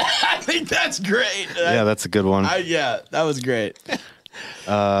 I think that's great. Yeah, that's a good one. Yeah, that was great.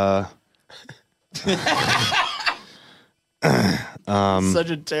 Such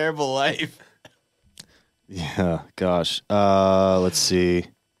a terrible life. Yeah, gosh. Let's see.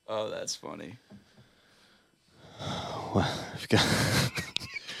 Oh, that's funny.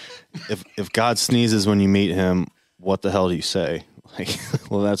 If God sneezes when you meet him, what the hell do you say? Like,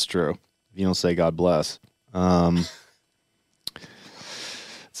 well, that's true. You don't say God bless. It's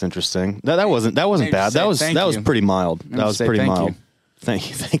interesting. That wasn't Maybe bad. say That was thank you. pretty mild. Maybe That was say pretty thank mild. you.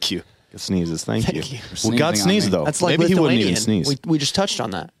 Thank you. It sneezes. Thank you. you. Well, God Sneezing on sneezed me. though. That's like Maybe he wouldn't Lithuanian. even sneeze. We just touched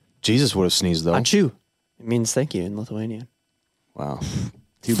on that. Jesus would have sneezed though. Achu. It means thank you in Lithuanian. Wow.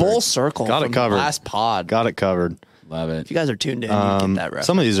 Full circle. Got it from covered. Last pod. Got it covered. Love it. If you guys are tuned in, you get that reference.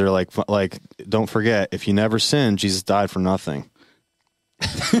 Some of these are like don't forget, if you never sin, Jesus died for nothing.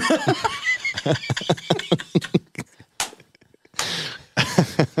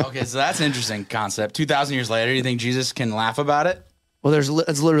 Okay, so that's an interesting concept. 2,000 years later, do you think Jesus can laugh about it? Well,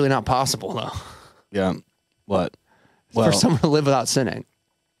 it's literally not possible though Yeah. What? for someone to live without sinning.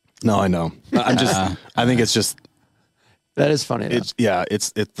 No, I know. I'm just. I think it's just. That is funny. Though.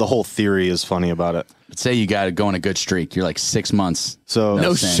 It's the whole theory is funny about it. Let's say you got to go on a good streak. You're like 6 months. So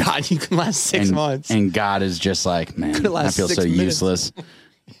no sin. shot. You can last 6 and, months. And God is just like, man, Could've I lasted feel 6 so minutes. useless.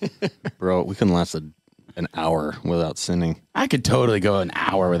 bro, we couldn't last an hour without sinning. I could totally go an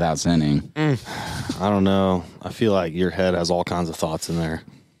hour without sinning. I don't know. I feel like your head has all kinds of thoughts in there.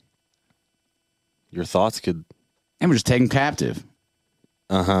 Your thoughts could. And we're just taken captive.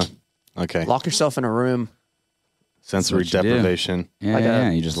 Okay. Lock yourself in a room. Sensory That's what you do. deprivation. Yeah, Like yeah,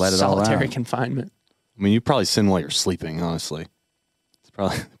 a you just let it all solitary out. confinement. I mean, you probably sin while you're sleeping. Honestly, it's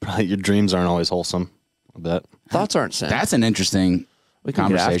probably your dreams aren't always wholesome. I bet. Thoughts aren't sin. That's an interesting We can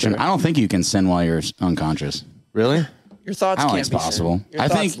get after conversation. it. I don't think you can sin while you're unconscious. Really? Your thoughts I don't can't think be it's possible. Sin. Your I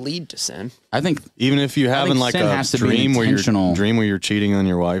thoughts think- lead to sin. I think Even if you having think like sin a has to be dream where intentional. you're cheating on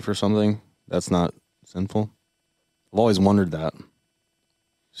your wife or something, that's not sinful. I've always wondered that.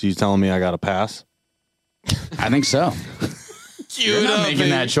 So you telling me I got to pass? I think so. You're not making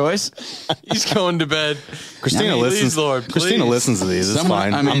that choice. He's going to bed. Christina I mean, listens. please, Lord, Christina please. listens to these. It's Someone-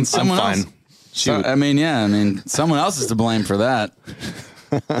 fine. I mean, I'm someone fine. else- She So, would- I mean, someone else is to blame for that.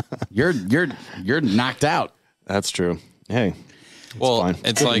 You're knocked out. That's true. Hey, Well, fine.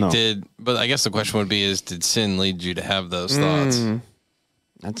 it's Good like, to know. but I guess the question would be did sin lead you to have those thoughts?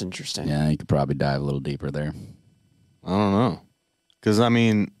 That's interesting. Yeah, you could probably dive a little deeper there. I don't know. Because I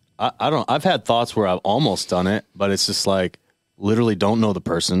mean, I don't. I've had thoughts where I've almost done it, but it's just like literally don't know the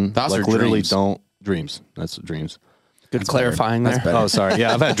person. Thoughts like or literally dreams? don't dreams. That's dreams. Good clarifying That's there. better. Oh, sorry.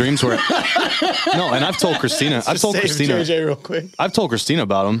 Yeah, I've had dreams where. No, and I've told Christina. I've told Christina. real quick. I've told Christina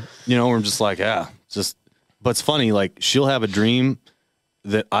about them. You know, where I'm just like, yeah, just. But it's funny. Like she'll have a dream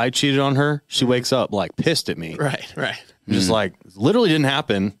that I cheated on her. She wakes up like pissed at me. Right. I'm just like, literally didn't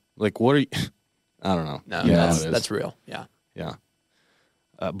happen. Like, what are you? I don't know. No, Yeah, that's real. Yeah. Yeah.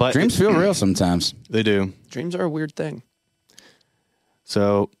 But Dreams feel real sometimes. They do. Dreams are a weird thing.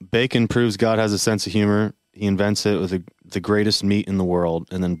 So Bacon proves God has a sense of humor. He invents it with the greatest meat in the world,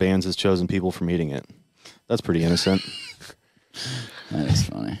 and then bans his chosen people from eating it. That's pretty innocent. That is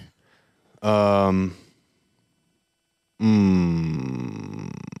funny.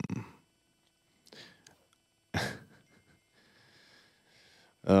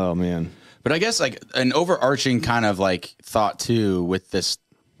 Oh man. But I guess like an overarching kind of like thought too with this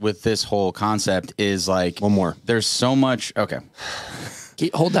whole concept is like One more. There's so much. Okay,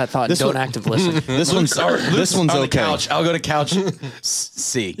 Hold that thought. This Don't one- active listen. This one's this one's on the okay. couch. I'll go to couch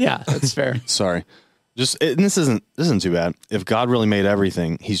C. Yeah, that's fair. Sorry. And this isn't too bad. If God really made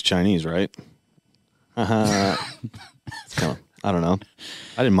everything, he's Chinese, right? It's kinda- I don't know.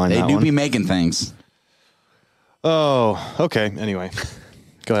 I didn't mind They that do one. be making things. Oh, okay. Anyway,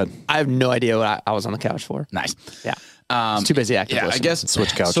 go ahead. I have no idea what I was on the couch for. Nice. Yeah. He's too busy acting. Yeah, I guess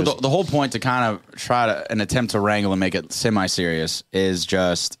Switch couches. So the whole point to kind of try to an attempt to wrangle and make it semi-serious is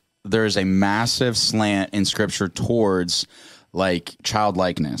just there's a massive slant in Scripture towards like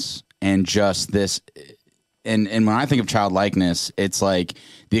childlikeness and just this. And when I think of childlikeness, it's like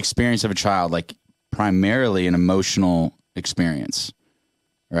the experience of a child, like primarily an emotional experience.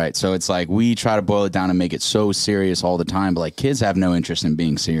 Right. So it's like we try to boil it down and make it so serious all the time. But like kids have no interest in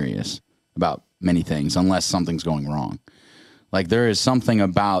being serious about many things unless something's going wrong. Like there is something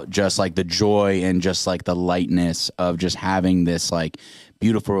about just like the joy and just like the lightness of just having this like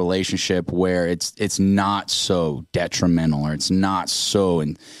beautiful relationship where it's not so detrimental or it's not so.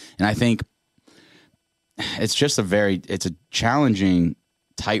 And I think it's just it's a challenging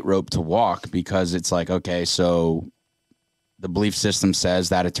tightrope to walk because it's like, okay, so the belief system says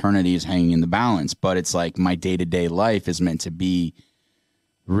that eternity is hanging in the balance, but it's like my day-to-day life is meant to be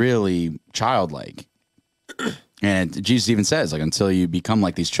really childlike. And Jesus even says, like, until you become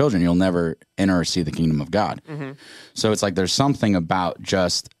like these children, you'll never enter or see the kingdom of God. Mm-hmm. So it's like there's something about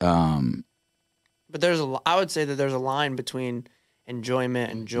just... but I would say that there's a line between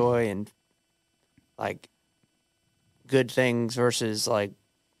enjoyment and joy and, like, good things versus, like,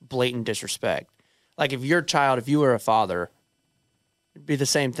 blatant disrespect. Like, if you're a child, if you were a father, it'd be the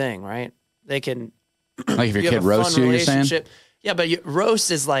same thing, right? They can... Like if your kid roasts you, you're saying? Yeah, but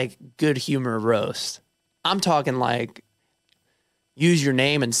roast is, like, good humor roast. I'm talking like use your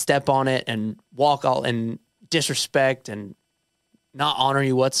name and step on it and walk all and disrespect and not honor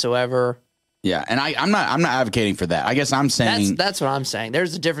you whatsoever. Yeah, and I'm not advocating for that. I guess I'm saying that's what I'm saying.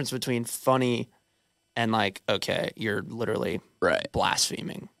 There's a difference between funny and like, okay, you're literally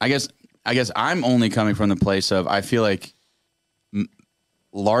blaspheming. I guess I'm only coming from the place of I feel like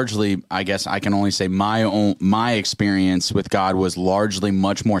largely, I guess I can only say my experience with God was largely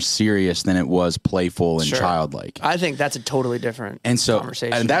much more serious than it was playful and childlike. I think that's a totally different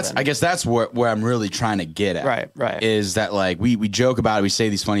conversation. And I guess that's where I'm really trying to get at. Right. Is that like we joke about it, we say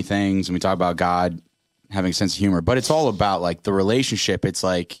these funny things, and we talk about God having a sense of humor, but it's all about like the relationship. It's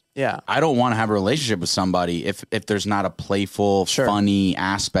like, I don't want to have a relationship with somebody if there's not a playful, funny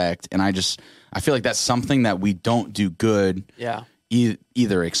aspect. And I feel like that's something that we don't do good. Yeah.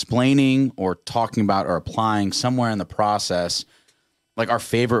 Either explaining or talking about or applying somewhere in the process. Like our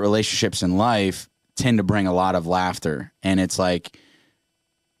favorite relationships in life tend to bring a lot of laughter. And it's like,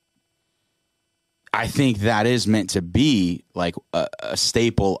 I think that is meant to be like a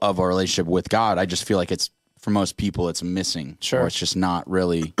staple of our relationship with God. I just feel like it's, for most people, it's missing. Or it's just not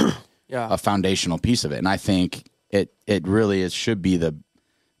really a foundational piece of it. And I think it really should be the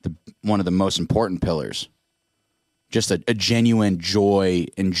one of the most important pillars. Just a genuine joy,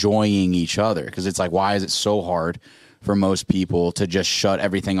 enjoying each other. Because it's like, why is it so hard for most people to just shut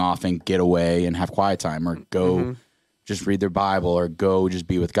everything off and get away and have quiet time or go just read their Bible or go just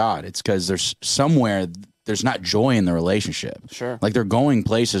be with God? It's because there's not joy in the relationship. Sure. Like they're going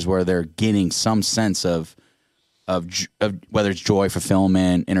places where they're getting some sense of whether it's joy,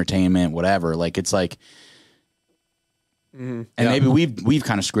 fulfillment, entertainment, whatever. Like it's like... And maybe we've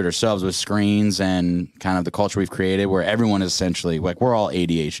kind of screwed ourselves with screens and kind of the culture we've created where everyone is essentially like we're all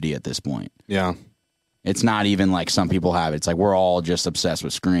ADHD at this point. Yeah. It's not even like some people have it. It's like we're all just obsessed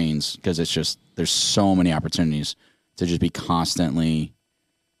with screens because it's just there's so many opportunities to just be constantly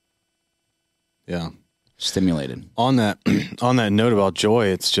stimulated. On that note about joy,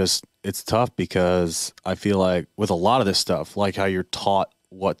 it's tough because I feel like with a lot of this stuff, like how you're taught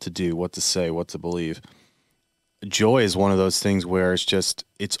what to do, what to say, what to believe, joy is one of those things where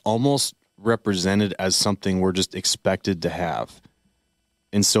it's almost represented as something we're just expected to have.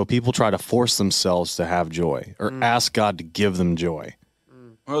 And so people try to force themselves to have joy or ask God to give them joy.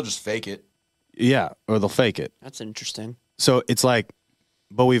 Or they'll just fake it. Yeah, or they'll fake it. That's interesting. So it's like,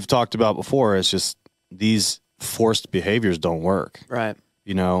 but we've talked about before, it's just these forced behaviors don't work. Right.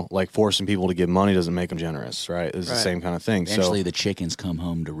 You know, like forcing people to give money doesn't make them generous, right? It's the same kind of thing. Eventually the chickens come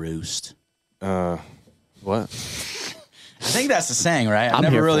home to roost. What? I think that's the saying, right? I've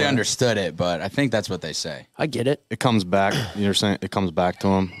never really understood it, but I think that's what they say. I get it. It comes back. You're saying it comes back to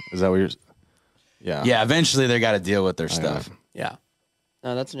them? Is that what you're... Yeah. Yeah, eventually they got to deal with their stuff. Yeah.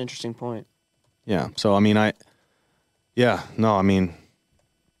 No, that's an interesting point. Yeah. So, I mean,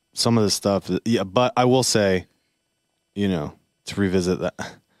 some of the stuff... Yeah, but I will say, you know, to revisit that...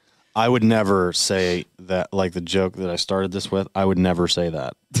 I would never say that, like the joke that I started this with, I would never say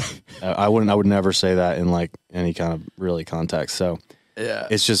that. I would never say that in like any kind of really context. So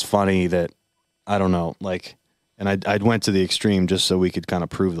it's just funny that, I don't know, like, and I went to the extreme just so we could kind of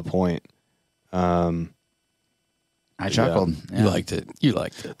prove the point. I chuckled. Yeah. You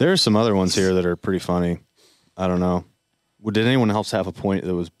liked it. There are some other ones here that are pretty funny. I don't know. Did anyone else have a point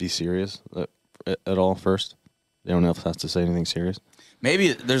that was be serious at all first? Anyone else has to say anything serious?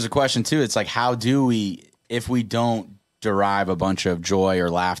 Maybe there's a question too. It's like, how do we, if we don't derive a bunch of joy or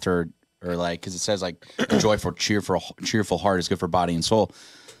laughter, or like, because it says like a joyful, cheerful heart is good for body and soul.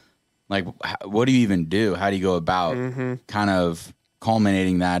 Like, what do you even do? How do you go about kind of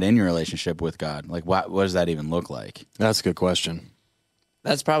culminating that in your relationship with God? Like, what does that even look like? That's a good question.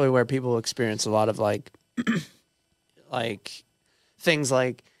 That's probably where people experience a lot of like, like things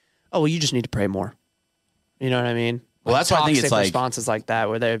like, oh, well, you just need to pray more. You know what I mean? Well, that's why I think it's toxic like responses like that,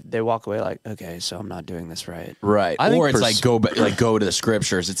 where they walk away like, okay, so I'm not doing this right. right, I think or it's like go to the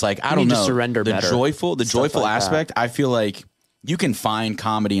scriptures. It's like, I You don't need know, to surrender the better. joyful Stuff like aspect. I feel like you can find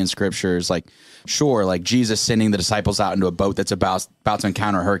comedy in scriptures. Like, sure, like Jesus sending the disciples out into a boat that's about to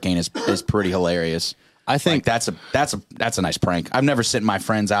encounter a hurricane is pretty hilarious. I think Like, that's a nice prank. I've never sent my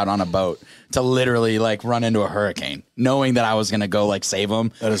friends out on a boat to literally like run into a hurricane, knowing that I was gonna go like save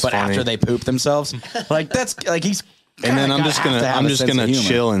them. That is but funny. after they poop themselves, like that's like he's. and then I'm just gonna humor.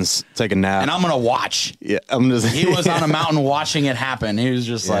 chill and take a nap. and I'm gonna watch. yeah, I'm just. He was on a mountain watching it happen. He was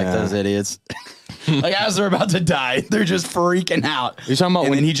just like, Yeah. those idiots. Like, as they're about to die, they're just freaking out. You're talking about and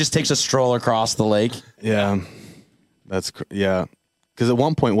when- then he just takes a stroll across the lake. Yeah, yeah. Because at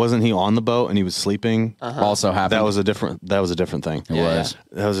one point wasn't he on the boat and he was sleeping? Also happened. That was a different thing. It was.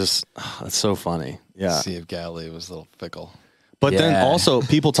 That was just that's so funny. Yeah. Sea of Galilee was a little fickle. But then Yeah. also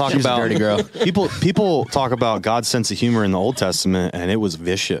people talk She's a about dirty girl. people talk about God's sense of humor in the Old Testament, and it was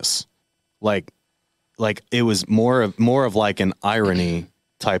vicious. Like it was more of like an irony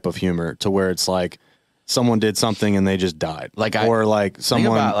type of humor, to where it's like someone did something and they just died. Or like Think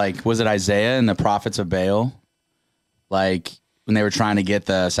someone about, like, was it Isaiah and the prophets of Baal? Like, when they were trying to get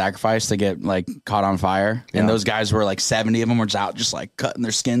the sacrifice to get like caught on fire, and those guys were like 70 of them were just out, just like cutting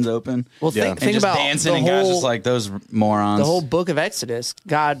their skins open. Well, Yeah. think and just about dancing, the and guys whole, just like those morons. the whole book of Exodus.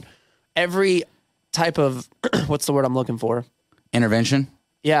 God, every type of what's the word I'm looking for? intervention.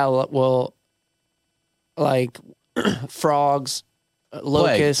 Yeah, well, like frogs,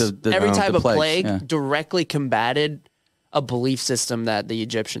 locusts, the- every the type of plagues, plague yeah. directly combated a belief system that the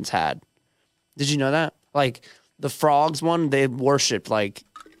Egyptians had. Did you know that? Like the frogs one, they worshipped like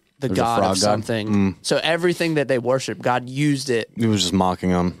the There's a god frog of god? something. So everything that they worshiped, God used it. he was just mocking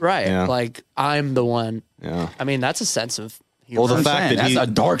them. Right. Yeah. Like I'm the one. Yeah. I mean, that's a sense of humor. Well, the I'm fact saying, that that's he- a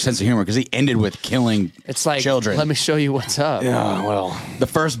dark sense of humor, because he ended with killing it's like children. let me show you what's up. Yeah. The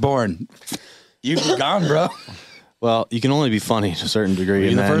firstborn. You gone, bro. Well, you can only be funny to a certain degree, you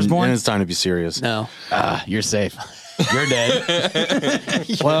and the then firstborn? it's time to be serious. No. You're safe. You're dead.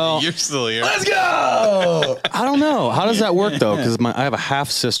 Well, You're still here. Let's go. I don't know. How does that work though? Because I have a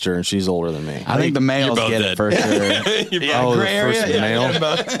half sister and she's older than me. I think the males both get dead. it for sure. Yeah, oh, the gray area? first Yeah,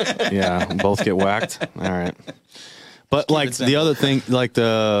 male. Yeah, both get whacked. All right. But like it the simple. other thing, like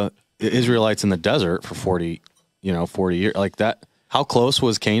the Israelites in the desert for 40 years, like that. How close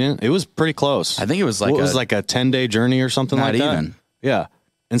was Canaan? It was pretty close. I think it was like it was like a 10-day journey or something Not like that. even. Yeah.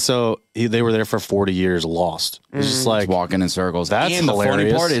 And so they were there for 40 years lost. It's just like, walking in circles. That's and the funny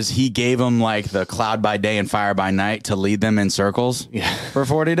hilarious. part is he gave them like the cloud by day and fire by night to lead them in circles for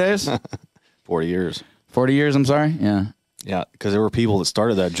 40 days. 40 years. 40 years, I'm sorry. Yeah. Yeah. Because there were people that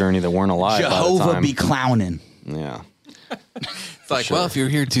started that journey that weren't alive. by the Jehovah time. be clowning. Yeah. It's like, well, if you're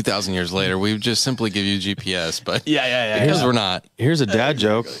here 2,000 years later, we would just simply give you GPS, but Yeah. because we're not. Here's a dad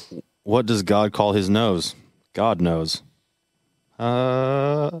joke. What does God call his nose? God knows.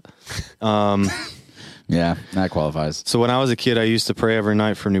 Yeah, that qualifies. So when I was a kid, I used to pray every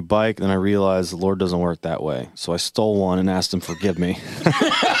night for a new bike. Then I realized the Lord doesn't work that way. So I stole one and asked him forgive me.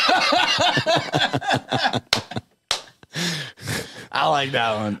 I like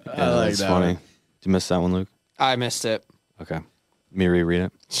that one. I like That's that funny. one. Did you miss that one, Luke? I missed it. Okay. Let me reread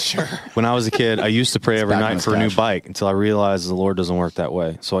it. Sure. When I was a kid, I used to pray every back on night his for a new couch. bike until I realized the Lord doesn't work that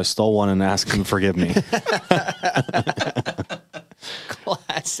way. So I stole one and asked him to forgive me.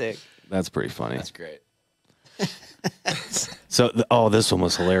 Classic. That's pretty funny. That's great. So, this one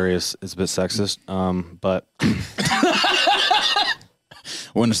was hilarious. It's a bit sexist, but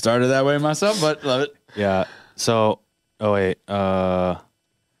Wouldn't have started that way myself, but love it. yeah. So, it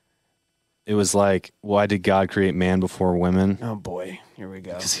was like, why did God create man before women? Oh boy, here we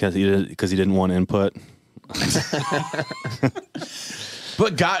go. Because he didn't want input.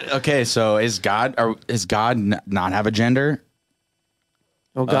 But God, okay, so does God not have a gender?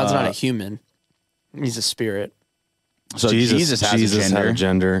 Well, God's not a human; he's a spirit. So Jesus has a gender. had a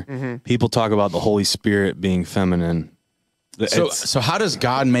gender. People talk about the Holy Spirit being feminine. So how does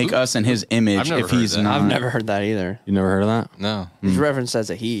God make us in His image I've never if He's heard that. not? I've never heard that either. You never heard of that? No. He's referenced as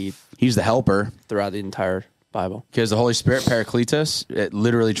a he He's the helper. throughout the entire Bible. Because the Holy Spirit, Parakletos, it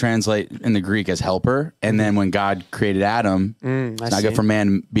literally translates in the Greek as helper. And then when God created Adam, it's not good for man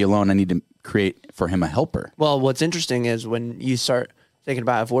to be alone. I need to create for him a helper. Well, what's interesting is when you start thinking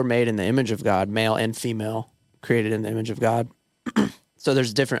about if we're made in the image of God, male and female, created in the image of God. So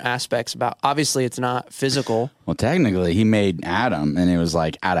there's different aspects about, obviously it's not physical. Well, technically, he made Adam, and it was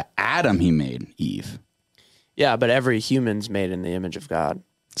like out of Adam, he made Eve. Yeah, but every human's made in the image of God.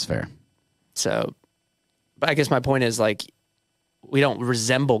 It's fair. So, but I guess my point is like, we don't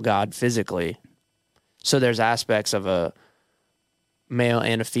resemble God physically. So there's aspects of a male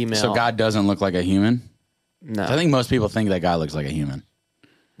and a female. So God doesn't look like a human? No. I think most people think that God looks like a human.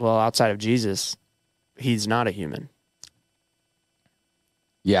 Well, outside of Jesus, he's not a human.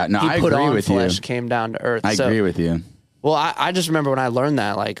 Yeah, no, He I put agree on with flesh, you. came down to earth. I agree with you. Well, I just remember when I learned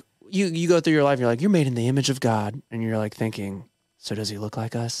that, like, you go through your life, and you're like, you're made in the image of God. And you're like thinking, so does he look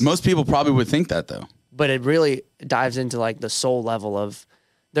like us? Most people probably would think that, though. But it really dives into like the soul level of,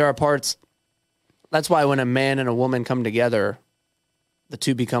 there are parts. That's why when a man and a woman come together, the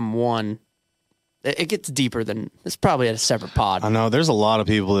two become one. It gets deeper than, it's probably a separate pod. I know there's a lot of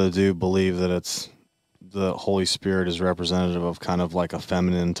people that do believe that it's the Holy Spirit is representative of kind of like a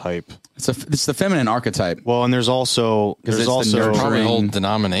feminine type. It's the feminine archetype. Well, and there's also it's the nurturing- Probably whole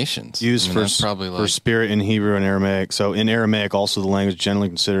denominations used that's probably for spirit in Hebrew and Aramaic. So in Aramaic, also the language generally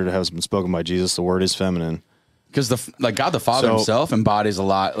considered to have been spoken by Jesus. The word is feminine. Because God the Father So- himself embodies a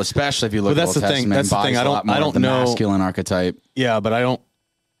lot, especially if you look But at that's Old the thing- Testament. that's the thing. embodies a lot more I of don't the know- masculine archetype. Yeah, but I don't.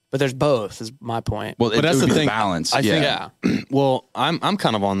 But there's both, is my point. Well, But that's would the be thing. balance. I yeah. think. Well, I'm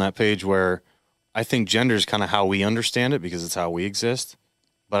kind of on that page where I think gender is kind of how we understand it because it's how we exist.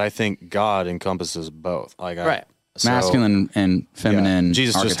 But I think God encompasses both. Like Right. Masculine and feminine. Yeah.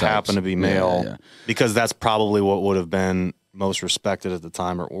 Jesus just archetypes. happened to be male Yeah. because that's probably what would have been most respected at the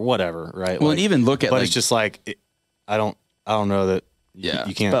time or whatever, right? Well, Like, and even look at but like, it's just like I don't know that. Yeah.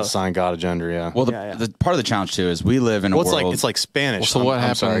 you can't Both. assign God a gender. Yeah. well, Yeah. the part of the challenge too is we live in a Well, it's world. like it's like Spanish. So what I'm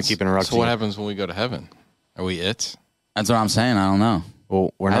happens? sorry, I keep interrupting. So what you. happens when we go to heaven? Are we it? That's what I'm saying. I don't know.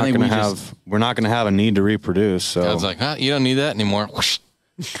 Well, we're I not think going to we have just- we're not going to have a need to reproduce. So God's like, huh? You don't need that anymore. Whoosh.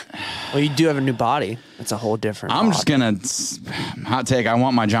 Well, you do have a new body. It's a whole different I'm pod. just gonna hot take. I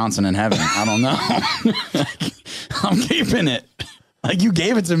want my Johnson in heaven. I don't know. I'm keeping it. Like you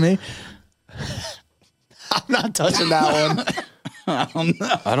gave it to me. I'm not touching that one.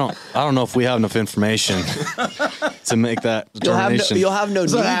 I don't know if we have enough information to make that You'll have determination. no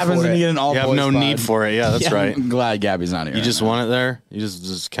That's what need happens for when it. you get an all You have boys no pod. need for it. Yeah, that's Yeah. right. I'm glad Gabby's not here. You just want it there. You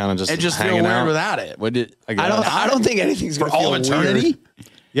just kind of just It just feel hanging weird out. without it. Would it? I guess. I don't think anything's For going to all feel of eternity. weird.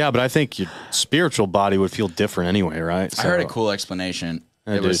 Yeah, but I think your spiritual body would feel different anyway, right? I heard a So- cool explanation.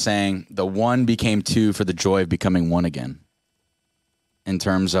 Yeah, It was dude. saying the one became two for the joy of becoming one again. In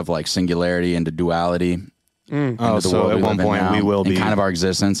terms of like singularity into duality. Oh, into the so world at we one live in point now, we will and be kind of our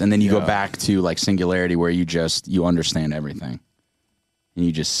existence, and then you go Yeah. back to like singularity where you understand everything, and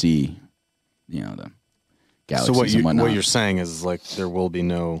you just see, the galaxies. So and whatnot. what you're saying is like there will be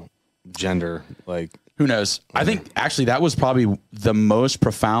no gender, like Who knows? I think actually that was probably the most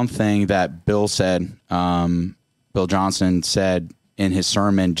profound thing that Bill said. Bill Johnson said in his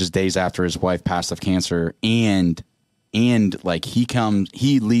sermon just days after his wife passed of cancer, and like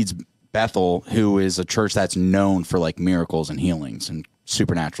he leads Bethel, who is a church that's known for like miracles and healings and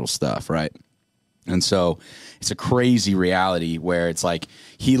supernatural stuff, right? And so it's a crazy reality where it's like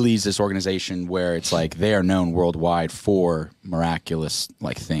he leads this organization where it's like they are known worldwide for miraculous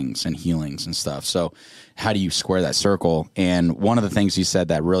like things and healings and stuff. So how do you square that circle? And one of the things he said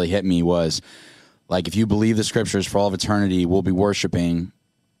that really hit me was like, if you believe the scriptures for all of eternity, we'll be worshiping.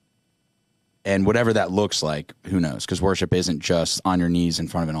 And whatever that looks like, who knows? Because worship isn't just on your knees in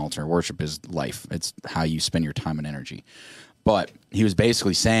front of an altar. Worship is life. It's how you spend your time and energy. But he was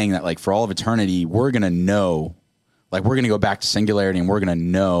basically saying that, like, for all of eternity, we're going to know, like, we're going to go back to singularity and we're going to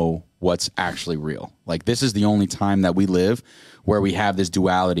know what's actually real. Like, this is the only time that we live where we have this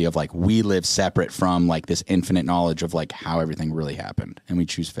duality of, like, we live separate from, like, this infinite knowledge of, like, how everything really happened. And we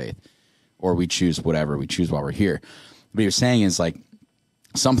choose faith. Or we choose whatever. We choose while we're here. What he was saying is, like,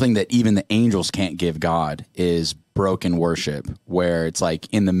 something that even the angels can't give God is broken worship, where it's,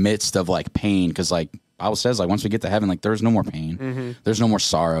 like, in the midst of, like, pain, because, like, Bible says, like, once we get to heaven, like, there's no more pain. There's no more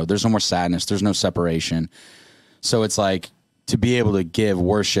sorrow. There's no more sadness. There's no separation. So it's like to be able to give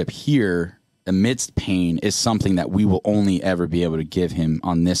worship here amidst pain is something that we will only ever be able to give him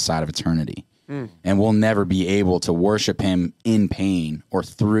on this side of eternity. And we'll never be able to worship him in pain or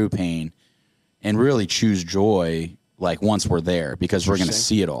through pain and really choose joy like once we're there, because we're going to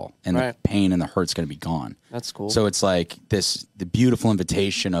see it all and Right. the pain and the hurt's going to be gone. That's cool. So it's like the beautiful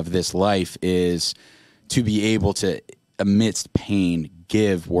invitation of this life is to be able to, amidst pain,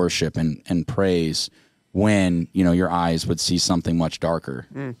 give worship and praise when, you know, your eyes would see something much darker.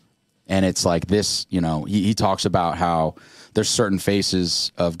 And it's like this, you know, he talks about how there's certain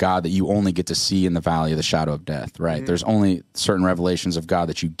faces of God that you only get to see in the valley of the shadow of death, right? There's only certain revelations of God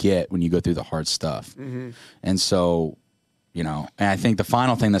that you get when you go through the hard stuff. And so, you know, and I think the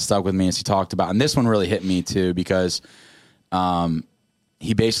final thing that stuck with me is he talked about, and this one really hit me too, because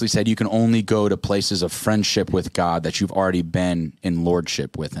he basically said you can only go to places of friendship with God that you've already been in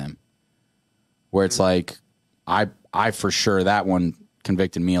lordship with him. Where it's like, I for sure, that one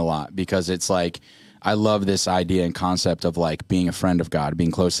convicted me a lot, because it's like, I love this idea and concept of like being a friend of God,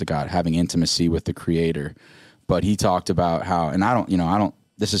 being close to God, having intimacy with the Creator. But he talked about how, and I don't,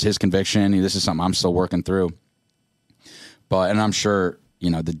 this is his conviction. This is something I'm still working through. But, and I'm sure, you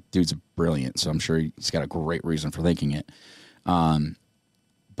know, the dude's brilliant, so I'm sure he's got a great reason for thinking it.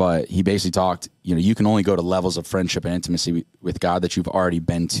 But he basically talked, you know, you can only go to levels of friendship and intimacy with God that you've already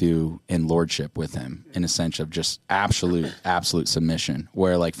been to in lordship with him, in a sense of just absolute submission.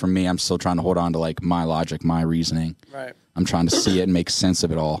 Where, like, for me, I'm still trying to hold on to, like, my logic, my reasoning. Right. I'm trying to see it and make sense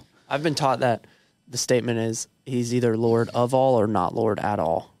of it all. I've been taught that the statement is he's either Lord of all or not Lord at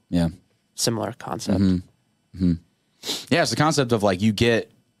all. Yeah. Similar concept. Yeah, it's the concept of, like, you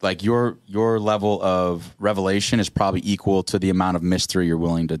get, like, your level of revelation is probably equal to the amount of mystery you're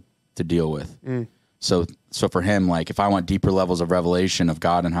willing to deal with. So for him, like, if I want deeper levels of revelation of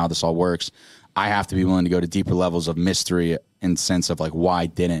God and how this all works, I have to be willing to go to deeper levels of mystery in sense of, like, why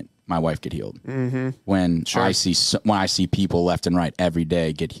didn't my wife get healed? When I see people left and right every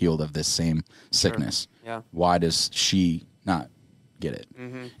day get healed of this same sickness, Yeah. why does she not get it?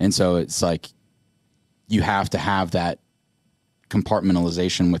 And so it's like, you have to have that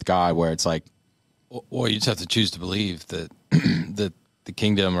compartmentalization with God, where it's like, or you just have to choose to believe that that the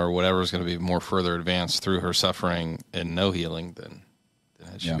kingdom or whatever is going to be more further advanced through her suffering and no healing than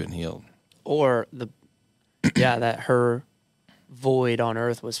had she been healed. Or that her void on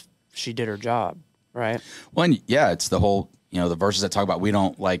earth was, she did her job, right? well, and it's the whole, you know, the verses that talk about we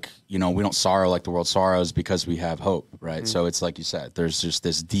don't, like, you know, we don't sorrow like the world sorrows because we have hope, right? So it's like you said, there's just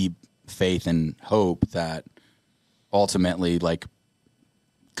this deep faith and hope that ultimately, like,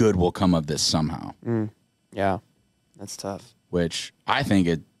 good will come of this somehow. Yeah, that's tough. Which I think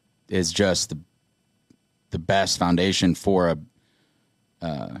it is just the best foundation for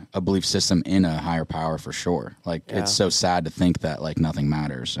a belief system in a higher power, for sure. Like, it's so sad to think that, like, nothing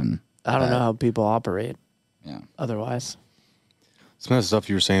matters, and I don't know how people operate Yeah, otherwise. Some of the stuff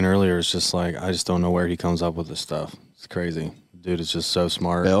you were saying earlier is just like, I just don't know where he comes up with this stuff. It's crazy. Dude is just so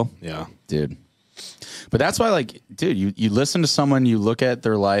smart. Bill? Yeah. dude. But that's why, like, dude, you listen to someone, you look at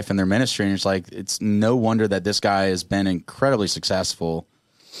their life and their ministry, and it's like, it's no wonder that this guy has been incredibly successful,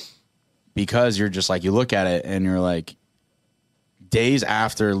 because you're just like, you look at it and you're like, days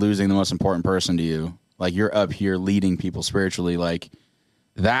after losing the most important person to you, like, you're up here leading people spiritually. Like,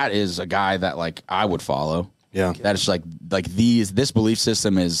 that is a guy that, like, I would follow. Yeah. That is like this belief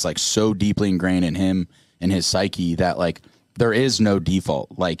system is, like, so deeply ingrained in him and his psyche that, like, there is no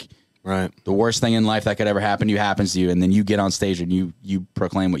default. Like, Right. the worst thing in life that could ever happen to you happens to you, and then you get on stage and you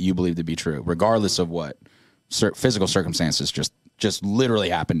proclaim what you believe to be true, regardless of what physical circumstances just literally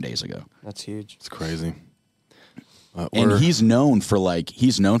happened days ago. That's huge. It's crazy. And he's known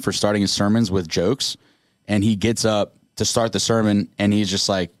for starting his sermons with jokes, and he gets up to start the sermon and he's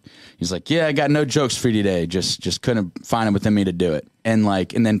like, yeah, I got no jokes for you today. Just couldn't find it within me to do it. And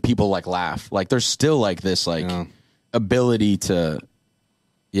then people, like, laugh. Like, there's still, like, this, like, ability to,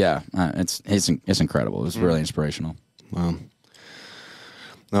 it's incredible. It's really inspirational. Wow.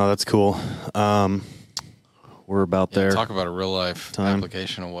 No, that's cool. We're about there. Talk about a real life Time.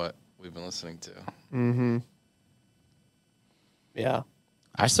 application of what we've been listening to. Mm-hmm. Yeah.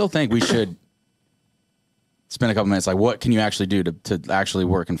 I still think we should spend a couple minutes, like, what can you actually do to actually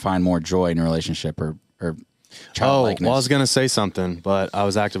work and find more joy in your relationship or childlikeness? Well, I was going to say something, but I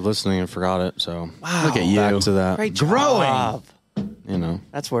was active listening and forgot it. So Look at you. back to that. Great Growing. job. You know,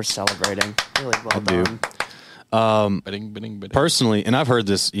 That's worth celebrating. Really well do. done. Bidding. personally, and I've heard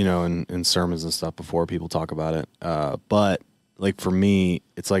this, you know, in sermons and stuff before, people talk about it. But, like, for me,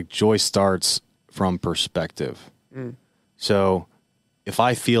 it's like joy starts from perspective. So if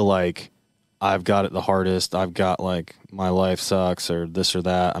I feel like I've got it the hardest, I've got, like, my life sucks or this or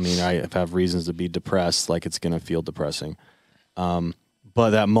that, I mean, I have reasons to be depressed, like, it's going to feel depressing.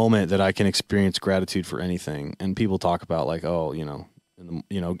 But that moment that I can experience gratitude for anything, and people talk about, like, oh, you know,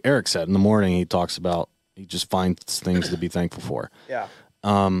 Eric said in the morning, he talks about, he just finds things to be thankful for. Yeah.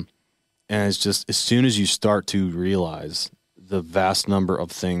 And it's just, as soon as you start to realize the vast number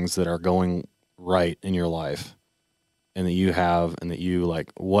of things that are going right in your life and that you have and that you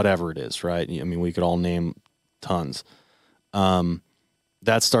like whatever it is, right? I mean, we could all name tons.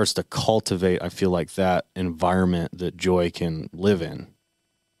 That starts to cultivate, I feel like, that environment that joy can live in.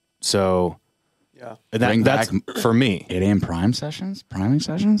 So Yeah. Bring that's for me. 8 a.m. priming sessions?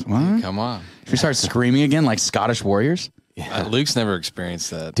 What? Come on. Should we start screaming again like Scottish warriors? Luke's never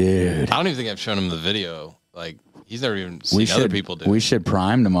experienced that. Dude. I don't even think I've shown him the video. Like, he's never even seen other people do We it. should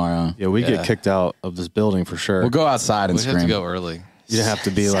prime tomorrow. Yeah, we Yeah. get kicked out of this building for sure. We'll go outside and We'd have to scream. go early. You'd have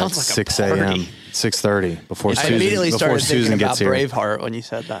to be like Sounds like a 6 a.m., party. 6:30 before I Susan, immediately before started Susan thinking about gets here. Braveheart when you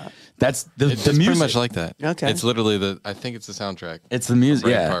said that. That's the It's music. pretty much like that. Okay. It's literally I think it's the soundtrack. It's the music,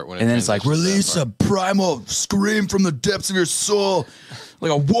 Braveheart yeah. when it And then it's like, transitions to that release a primal scream from the depths of your soul,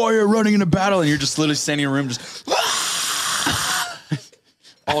 like a warrior running into battle, and you're just literally standing in a room, just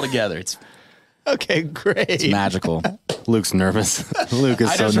all together. It's Okay, great. magical. Luke's nervous. Luke is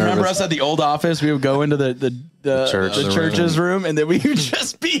I so just remember nervous. us at the old office. We would go into the church. the The church's room, and then we would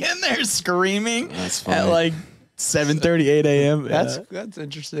just be in there screaming That's at funny. like 7:30, 8 a.m. That's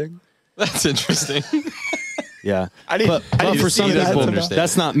interesting. That's interesting. Yeah, I need- but, I but need to for see some that. people, That's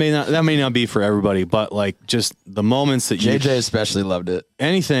that's not that may not be for everybody. But like just the moments that you JJ especially loved it.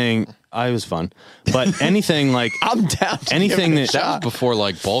 anything, I was fun. But anything like I'm down. To anything give it a that That was shot. before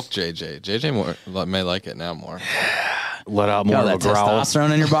like bulk JJ. JJ may like it now more. let out more Got of that a growl.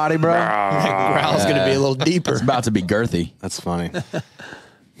 testosterone in your body, bro. That growl's gonna be a little deeper. It's about to be girthy. That's funny.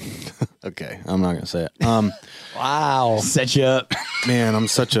 Okay, I'm not gonna say it. Wow. Set you up. Man, I'm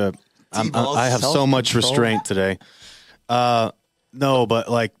such a. I have so much self-control. restraint today. No, but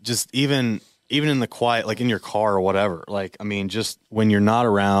like just even in the quiet, like in your car or whatever. Like, I mean, just when you're not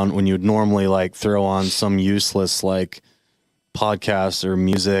around, when you would normally like throw on some useless like podcast or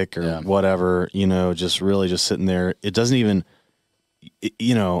music or whatever, you know, just really just sitting there. It doesn't even,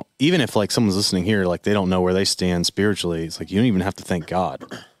 you know, even if like someone's listening here, like they don't know where they stand spiritually. It's like you don't even have to thank God.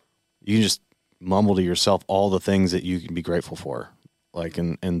 You can just mumble to yourself all the things that you can be grateful for. Like,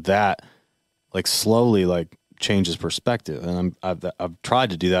 and that like slowly like changes perspective. And I've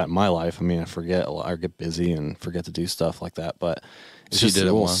tried to do that in my life. I mean, I forget a lot, I get busy and forget to do stuff like that, but it's So you just did it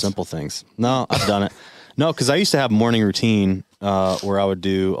little once? simple things. No, I've done it. No, cause I used to have a morning routine, where I would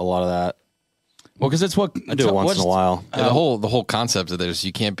do a lot of that. Well, because it's what I do it once in a while. Yeah, the whole concept of this,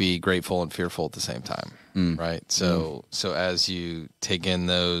 you can't be grateful and fearful at the same time, right? So as you take in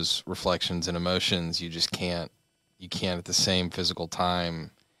those reflections and emotions, you can't at the same physical time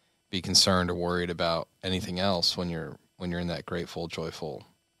be concerned or worried about anything else when you're in that grateful, joyful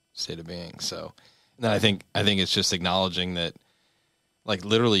state of being. So, and then I think it's just acknowledging that, like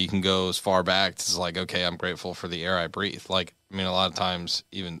literally, you can go as far back as like, okay, I'm grateful for the air I breathe. Like, I mean, a lot of times,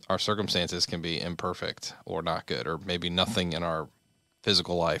 even our circumstances can be imperfect or not good, or maybe nothing in our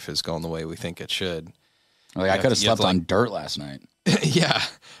physical life is going the way we think it should. Like I could have you have slept to, on like- dirt last night. Yeah,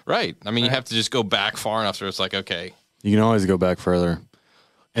 right. I mean, you have to just go back far enough so it's like, okay, You can always go back further.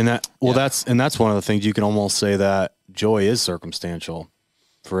 And that's one of the things you can almost say that joy is circumstantial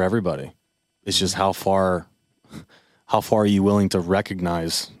for everybody. It's just how far are you willing to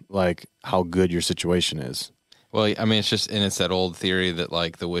recognize like how good your situation is? well, I mean, it's that old theory that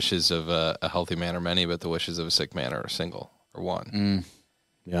like the wishes of a healthy man are many, but the wishes of a sick man are single or one.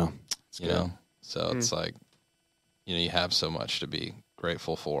 Yeah. You know, so it's like, you know, you have so much to be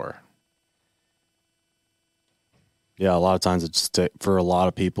grateful for. Yeah, a lot of times for a lot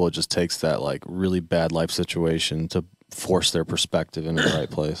of people, it just takes that like really bad life situation to force their perspective into the right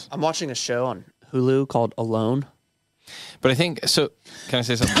place. I'm watching a show on Hulu called Alone. But I think so. Can I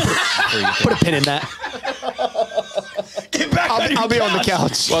say something? Put a pin in that. Get back I'll be on the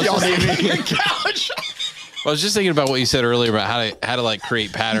couch. Y'all need me. I was just thinking about what you said earlier about how to like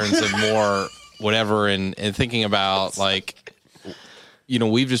create patterns of more whatever, and thinking about like, you know,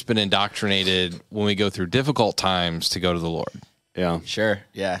 we've just been indoctrinated when we go through difficult times to go to the Lord, Yeah. Sure.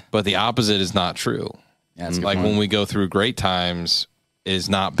 Yeah. but the opposite is not true. Yeah. That's a good Like point. when we go through great times, it has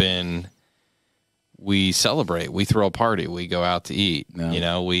not been. We celebrate, we throw a party, we go out to eat. No. You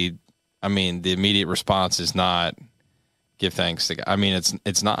know, the immediate response is not give thanks to God. I mean,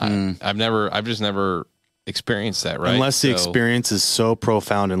 it's not. I've just never experienced that, right? Unless the So- experience is so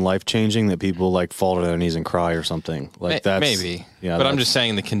profound and life changing that people like fall to their knees and cry or something. Like that's maybe. Yeah. But I'm that's- just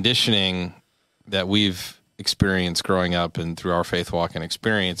saying the conditioning that we've experienced growing up and through our faith walk and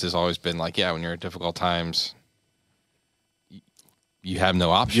experience has always been like, yeah, when you're at difficult times, you have no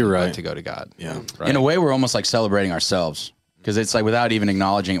option You're right. but to go to God. Yeah. Right? In a way, we're almost like celebrating ourselves because it's like without even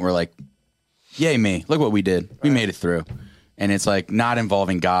acknowledging it, we're like, yay, me. Look what we did. We made it through. And it's like not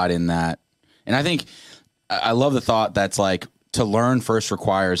involving God in that. And I think I love the thought that's like to learn first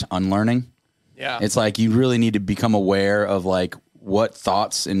requires unlearning. Yeah. It's like you really need to become aware of like what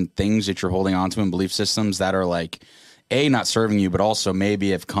thoughts and things that you're holding on to and belief systems that are like not serving you, but also maybe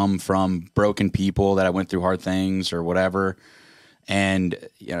have come from broken people that I went through hard things or whatever. And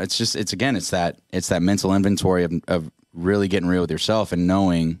you know, it's that mental inventory of really getting real with yourself and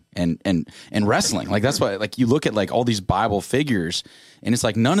knowing and wrestling. Like that's why, like you look at like all these Bible figures and it's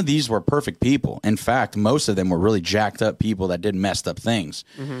like none of these were perfect people. In fact, most of them were really jacked up people that did messed up things.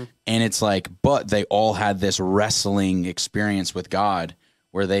 And it's like, but they all had this wrestling experience with God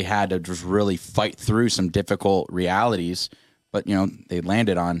where they had to just really fight through some difficult realities, but you know, they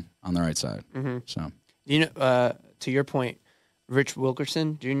landed on the right side. So, You know, to your point, Rich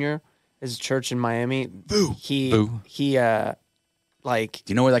Wilkerson Jr. is a church in Miami. Boo. He like, do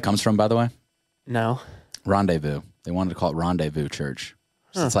you know where that comes from, by the way? no. Rendezvous. They wanted to call it Rendezvous Church.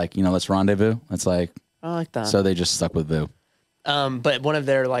 So it's like, you know, let's rendezvous. It's like, I like that. so they just stuck with Vu. But one of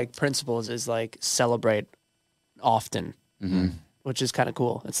their like principles is like celebrate often, which is kind of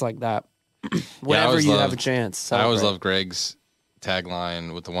cool. It's like that. Whenever always you have loved- a chance. I always celebrate. love Greg's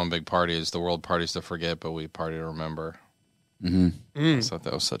tagline with the one big party is the world parties to forget, but we party to remember. I thought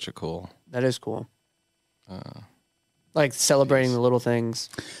that was such a cool. That is cool. Like celebrating the little things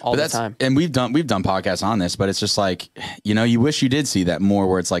all the time. And we've done podcasts on this, but it's just like, you know, you wish you did see that more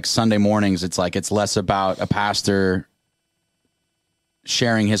where it's like Sunday mornings, it's like it's less about a pastor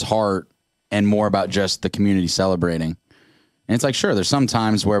sharing his heart and more about just the community celebrating. And it's like, sure, there's some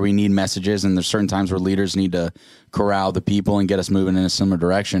times where we need messages and there's certain times where leaders need to corral the people and get us moving in a similar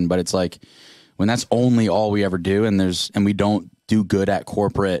direction. But it's like when that's only all we ever do and we don't do good at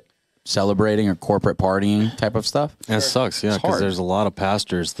corporate celebrating or corporate partying type of stuff. And it sucks, yeah, It's because hard. there's a lot of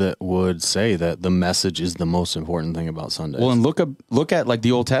pastors that would say that the message is the most important thing about Sundays. Well, and look at like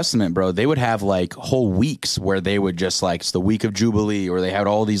the Old Testament, bro. They would have like whole weeks where they would just like, it's the week of Jubilee, or they had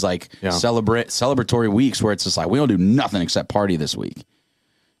all these like celebratory weeks where it's just like, we don't do nothing except party this week.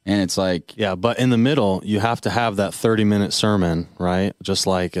 And it's like, yeah, but in the middle, you have to have that 30-minute sermon, right? Just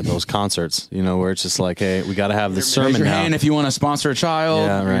like at those concerts, you know, where it's just like, hey, we got to have this raise sermon your now. hand if you want to sponsor a child.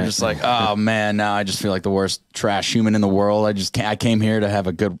 Yeah, You're right. just like, oh man, now I just feel like the worst trash human in the world. I came here to have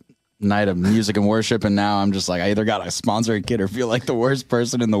a good night of music and worship, and now I'm just like, I either got to sponsor a kid or feel like the worst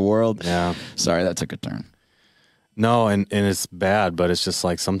person in the world. Yeah. Sorry, that took a turn. No, and it's bad, but it's just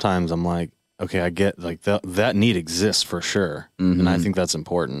like sometimes I'm like, okay, I get like that need exists for sure, and I think that's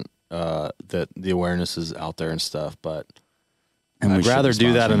important that the awareness is out there and stuff. But And we I'd should rather be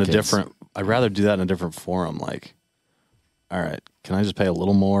do that in sponsoring a kids. different. I'd rather do that in a different forum. Like, all right, can I just pay a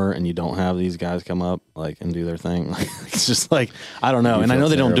little more and you don't have these guys come up like and do their thing? It's just like I don't know, You and I feel know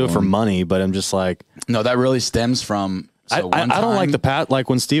they don't do it for terrible. money, but I'm just like. No, that really stems from. So I one don't like time- like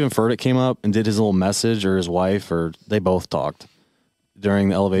when Stephen Furtick came up and did his little message, or his wife, or they both talked during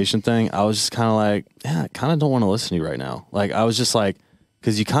the elevation thing. I was just kind of like, yeah, I kind of don't want to listen to you right now. Like I was just like,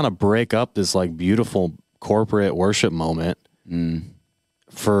 because you kind of break up this like beautiful corporate worship moment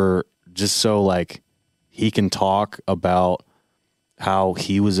for just so like he can talk about how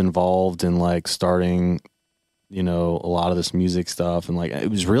he was involved in like starting, you know, a lot of this music stuff, and like it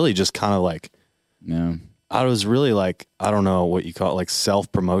was really just kind of like. Yeah. I was really like, I don't know what you call it, like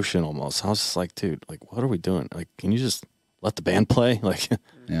self-promotion almost. I was just like, dude, like, what are we doing? Like, can you just let the band play? Like,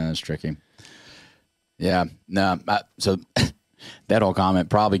 Yeah, that's tricky. Yeah, no. So that whole comment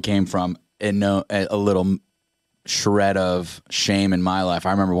probably came from a little shred of shame in my life.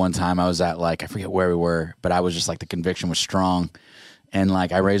 I remember one time I was at like, I forget where we were, but I was just like, the conviction was strong, and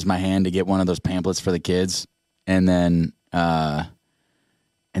like I raised my hand to get one of those pamphlets for the kids, and then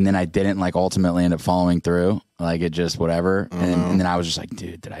I didn't like ultimately end up following through. Like it just whatever, and then I was just like,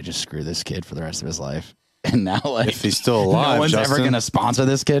 dude, did I just screw this kid for the rest of his life? And now, like, if he's still alive, no one's ever Justin. going to sponsor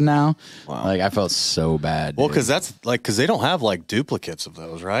this kid now. Like, I felt so bad. Well, dude. because that's like, because they don't have like duplicates of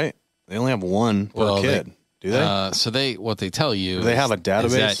those, right? They only have one per Well, kid. Do they? So what they tell you. Do they is- have a is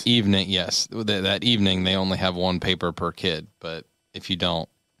database? that evening, yes. That evening, they only have one paper per kid. But if you don't,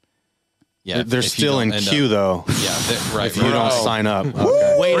 yeah, They're if you still don't in end queue up- though. Yeah, right. If you don't sign up,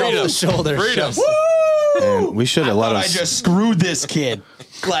 okay. Weight off the shoulders. Freedom. Man, we should have let him. I just screwed this kid.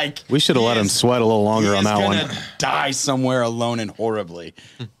 Like, We should have let him sweat a little longer on that one. Die somewhere alone and horribly.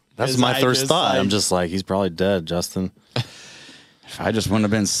 That's 'Cause my I first just, thought. like- I'm just like, he's probably dead, Justin. If I just wouldn't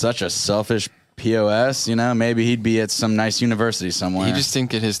have been such a selfish POS, you know, maybe he'd be at some nice university somewhere. He just didn't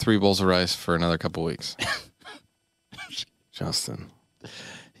get his 3 bowls of rice for another couple weeks. Justin,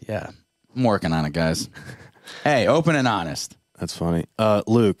 yeah, I'm working on it, guys. Hey, open and honest. that's funny.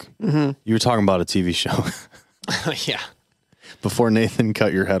 Luke, you were talking about a TV show Yeah. before Nathan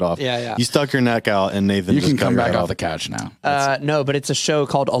cut your head off. Yeah. You stuck your neck out, and Nathan. You just can cut come your back head off the couch now. No, but it's a show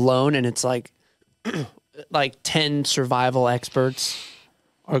called Alone, and it's like like 10 survival experts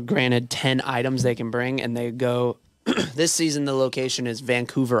are granted 10 items they can bring, and they go. This season, the location is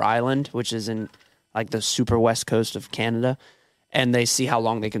Vancouver Island, which is in like the super west coast of Canada, and they see how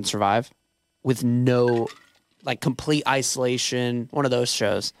long they can survive with no, like, complete isolation. One of those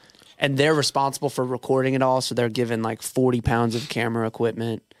shows, and they're responsible for recording it all. So they're given like 40 pounds of camera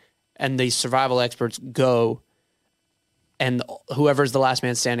equipment, and these survival experts go, and whoever's the last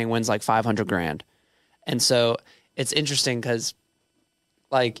man standing wins like $500,000. And so it's interesting because,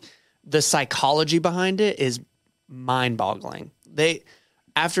 like, the psychology behind it is mind-boggling. They,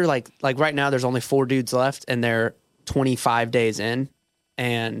 after like right now, there's only 4 dudes left, and they're 25 days in,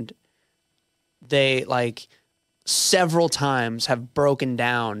 and they like several times have broken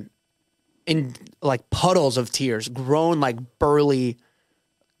down in like puddles of tears, grown like burly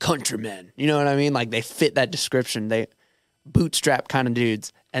countrymen. You know what I mean? Like, they fit that description. They bootstrap kind of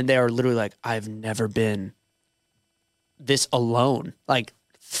dudes, and they are literally like, I've never been this alone, like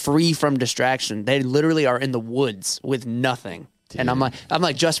free from distraction. They literally are in the woods with nothing. Dude. And I'm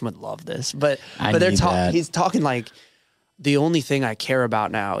like, Justin would love this, but they're talking. He's talking like, the only thing I care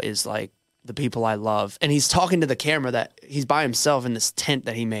about now is like the people I love. And he's talking to the camera that he's by himself in this tent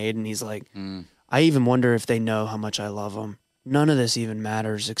that he made, and he's like, I even wonder if they know how much I love them. None of this even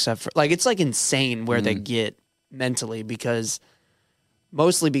matters except for, like, it's like insane where they get mentally,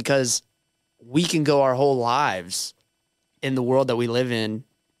 mostly because we can go our whole lives in the world that we live in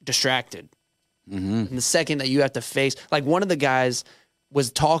distracted. And the second that you have to face, like, one of the guys was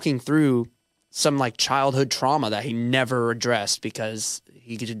talking through some like childhood trauma that he never addressed because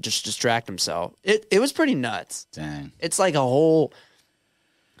he could just distract himself. It was pretty nuts. Dang. It's like a whole,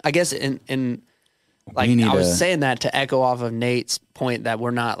 I guess in like, I was saying that to echo off of Nate's point that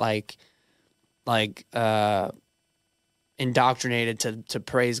we're not like indoctrinated to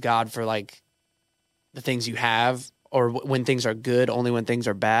praise God for like the things you have, or when things are good, only when things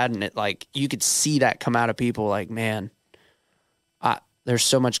are bad. And it, like, you could see that come out of people like, man, there's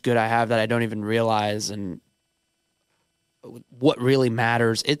so much good I have that I don't even realize. And what really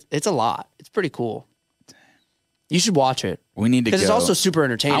matters, it's a lot. It's pretty cool. You should watch it. We need to go. Because it's also super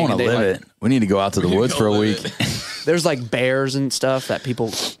entertaining. I want to live it. We need to go out to the woods for a week. There's like bears and stuff that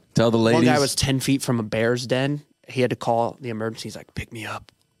people tell the ladies. One guy was 10 feet from a bear's den. He had to call the emergency. He's like, pick me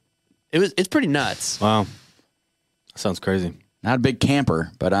up. It's pretty nuts. Wow. Sounds crazy. Not a big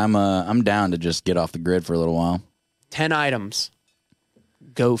camper, but I'm down to just get off the grid for a little while. 10 items.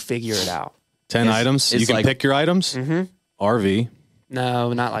 Go figure it out. 10 items? You can like, pick your items? Mm-hmm. RV?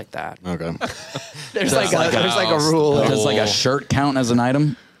 No, not like that. Okay. there's like a rule. Does like a shirt count as an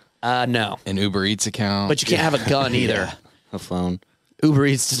item? No. An Uber Eats account? But you can't have a gun either. Yeah. A phone. Uber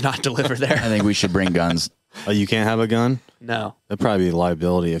Eats does not deliver there. I think we should bring guns. Oh, you can't have a gun? No. That'd probably be a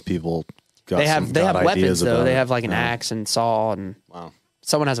liability if people got They have weapons though. They have like an Yeah. axe and saw, and Wow.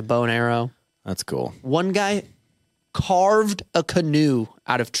 someone has a bow and arrow. That's cool. One guy carved a canoe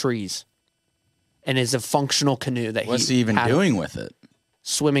out of trees, and is a functional canoe that What's he even doing with it?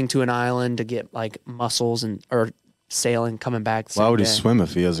 Swimming to an island to get like mussels or sailing, coming back. Why would he swim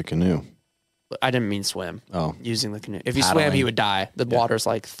if he has a canoe? I didn't mean swim. Oh. Using the canoe. If he Paddling. swam, he would die. The water's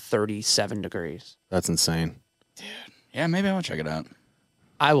like 37 degrees. That's insane. Yeah, maybe I want to check it out.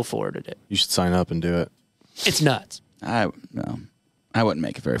 I will forward it. You should sign up and do it. It's nuts. I wouldn't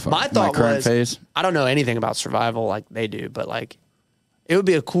make it very far. My thought current was, phase. I don't know anything about survival like they do, but like, it would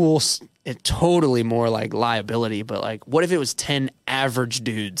be a cool, totally more like liability. But like, what if it was 10 average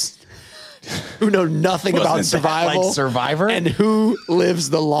dudes who know nothing about Wasn't that survival, like Survivor, and who lives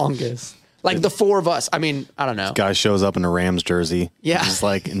the longest? Like the 4 of us. I mean, I don't know. Guy shows up in a Rams jersey. Yeah. Just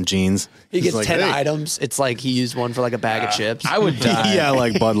like in jeans. He He's gets like, 10 "Hey." items. It's like he used one for like a bag of chips. I would die. Yeah,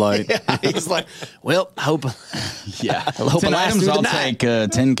 like Bud Light. He's like, well, I hope. Yeah. I hope 10 it lasts items. through the I'll night.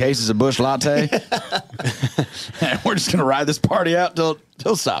 take 10 cases of Busch Latte. And we're just gonna ride this party out till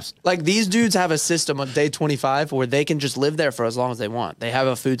it stops. Like, these dudes have a system on day 25 where they can just live there for as long as they want. They have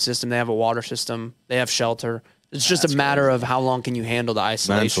a food system. They have a water system. They have shelter. It's just a matter of how long can you handle the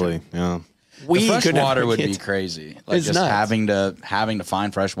isolation. Eventually, yeah. The fresh could water never would get- be crazy. Like It's just nuts. having to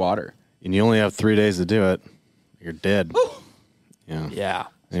find fresh water. And you only have 3 days to do it. You're dead. Yeah. Yeah.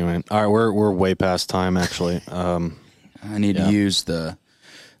 Anyway, all right, we're way past time actually. I need to use the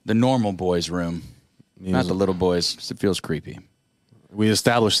normal boys' room, not the little boys. 'Cause it feels creepy. We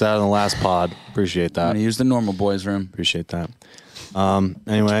established that in the last pod. Appreciate I'm that. gonna use the normal boys' room. Appreciate that.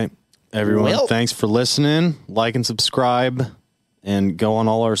 Anyway, everyone, Well- thanks for listening. Like and subscribe, and go on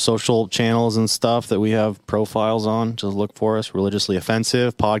all our social channels and stuff that we have profiles on. Just look for us. Religiously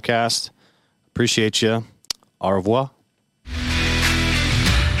Offensive Podcast. Appreciate you. Au revoir.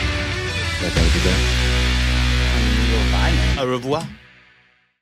 Guys have a good day. Au revoir.